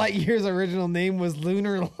 Buzz Lightyear's original name was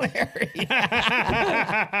Lunar Larry.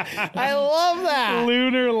 I love that.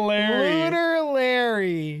 Lunar Larry. Lunar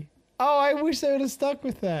Larry. Oh, I wish I would have stuck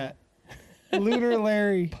with that. Lunar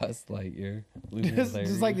Larry. Buzz Lightyear. Lunar Just Larry.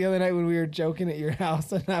 like the other night when we were joking at your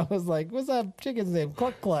house, and I was like, "What's that chicken's name?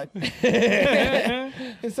 Cluck Cluck."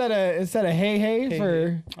 instead of hey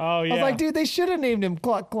for. Oh yeah. I was like, dude, they should have named him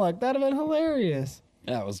Cluck Cluck. That'd have been hilarious.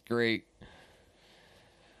 That was great.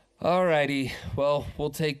 Alrighty. Well, we'll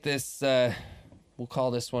take this. We'll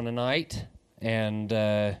call this one a night and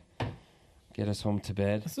get us home to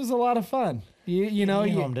bed. This was a lot of fun. You know Get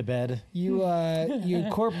me you home to bed. you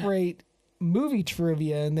incorporate movie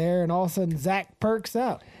trivia in there, and all of a sudden Zach perks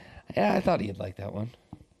up. Yeah, I thought he'd like that one.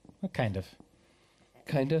 Well, kind of.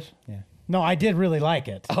 Kind of. Yeah. No, I did really like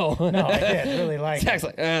it. Oh, No, I did really like it. Zach's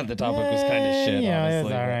like, the topic was kind of shit. Yeah, it's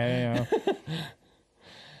honestly. all right. You know.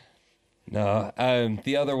 No,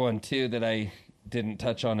 the other one too that I didn't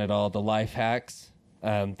touch on at all, the life hacks.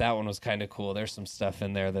 That one was kind of cool. There's some stuff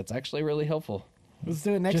in there that's actually really helpful. Let's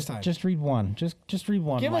do it next time. Just read one. Just read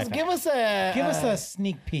one. give us life give hack. us a a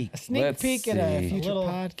sneak peek. sneak Let's peek at a see. future Little-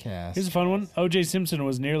 podcast. Here's a fun one. O.J. Simpson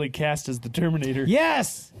was nearly cast as the Terminator.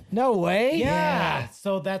 Yes. No way. Yeah.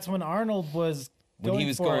 So that's when Arnold was When he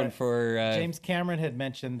was for going it. for James Cameron had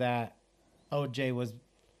mentioned that OJ was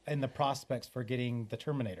in the prospects for getting the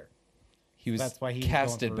Terminator. He was That's why he was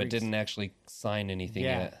casted going for but Reese. didn't actually sign anything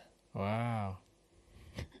Yeah. yet. Wow.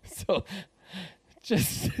 So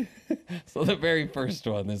just so the very first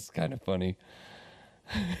one, this is kind of funny.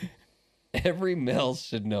 Every male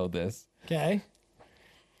should know this. Okay.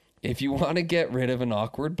 If you want to get rid of an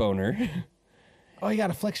awkward boner, Oh, you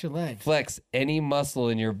gotta flex your legs. flex any muscle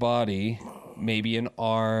in your body, maybe an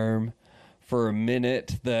arm. For a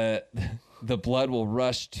minute, the blood will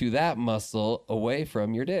rush to that muscle away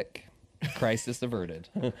from your dick. Crisis averted.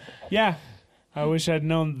 Yeah. I wish I'd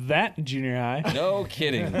known that in junior high. No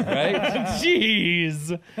kidding, right?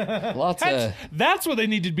 Jeez. Lots of. That's what they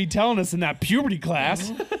need to be telling us in that puberty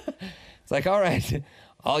class. It's like, all right,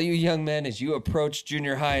 all you young men, as you approach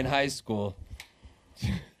junior high and high school,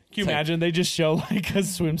 Can you imagine they just show like a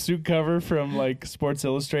swimsuit cover from like Sports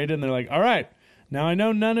Illustrated and they're like, all right, now I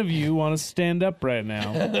know none of you want to stand up right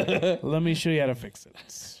now. Let me show you how to fix it.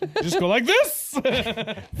 Just go like this.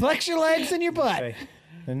 Flex your legs and your butt. Say,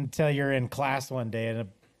 until you're in class one day in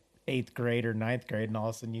 8th grade or 9th grade, and all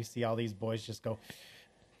of a sudden you see all these boys just go,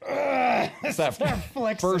 it's that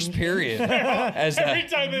flexing. first period. As Every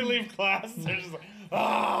time they leave class, they're just like,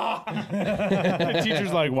 ah. The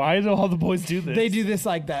teacher's like, why do all the boys do this? They do this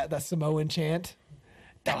like that Samoan chant.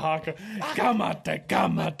 Kamate,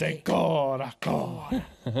 kamate, kora,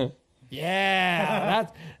 kora. Yeah,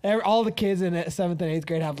 that's all the kids in 7th and 8th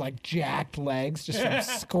grade have like jacked legs just from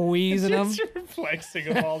squeezing them. Just flexing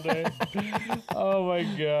them all day. Oh my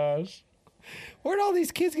gosh. Where'd all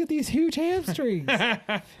these kids get these huge hamstrings?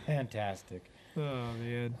 fantastic. Oh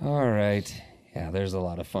man, all right. Yeah, there's a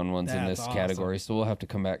lot of fun ones in That's this awesome. category, so we'll have to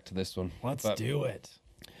come back to this one. let's But- do it.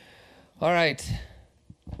 All right.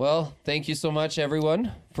 Well, thank you so much,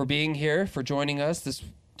 everyone, for being here, for joining us. This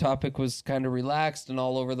topic was kind of relaxed and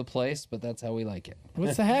all over the place, but that's how we like it.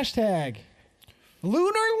 What's the hashtag?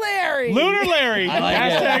 Lunar Larry. Lunar Larry. like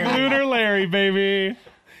it. Hashtag Lunar Larry, baby.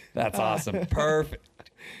 That's awesome. Perfect.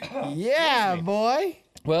 Yeah, boy.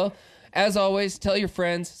 Well, as always, tell your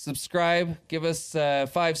friends, subscribe, give us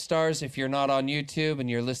 5 stars if you're not on YouTube and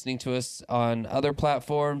you're listening to us on other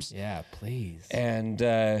platforms. Yeah, please. And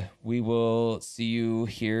we will see you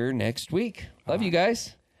here next week. Love you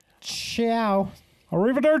guys. Ciao.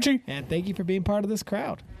 Arrivederci. And thank you for being part of this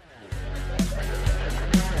crowd.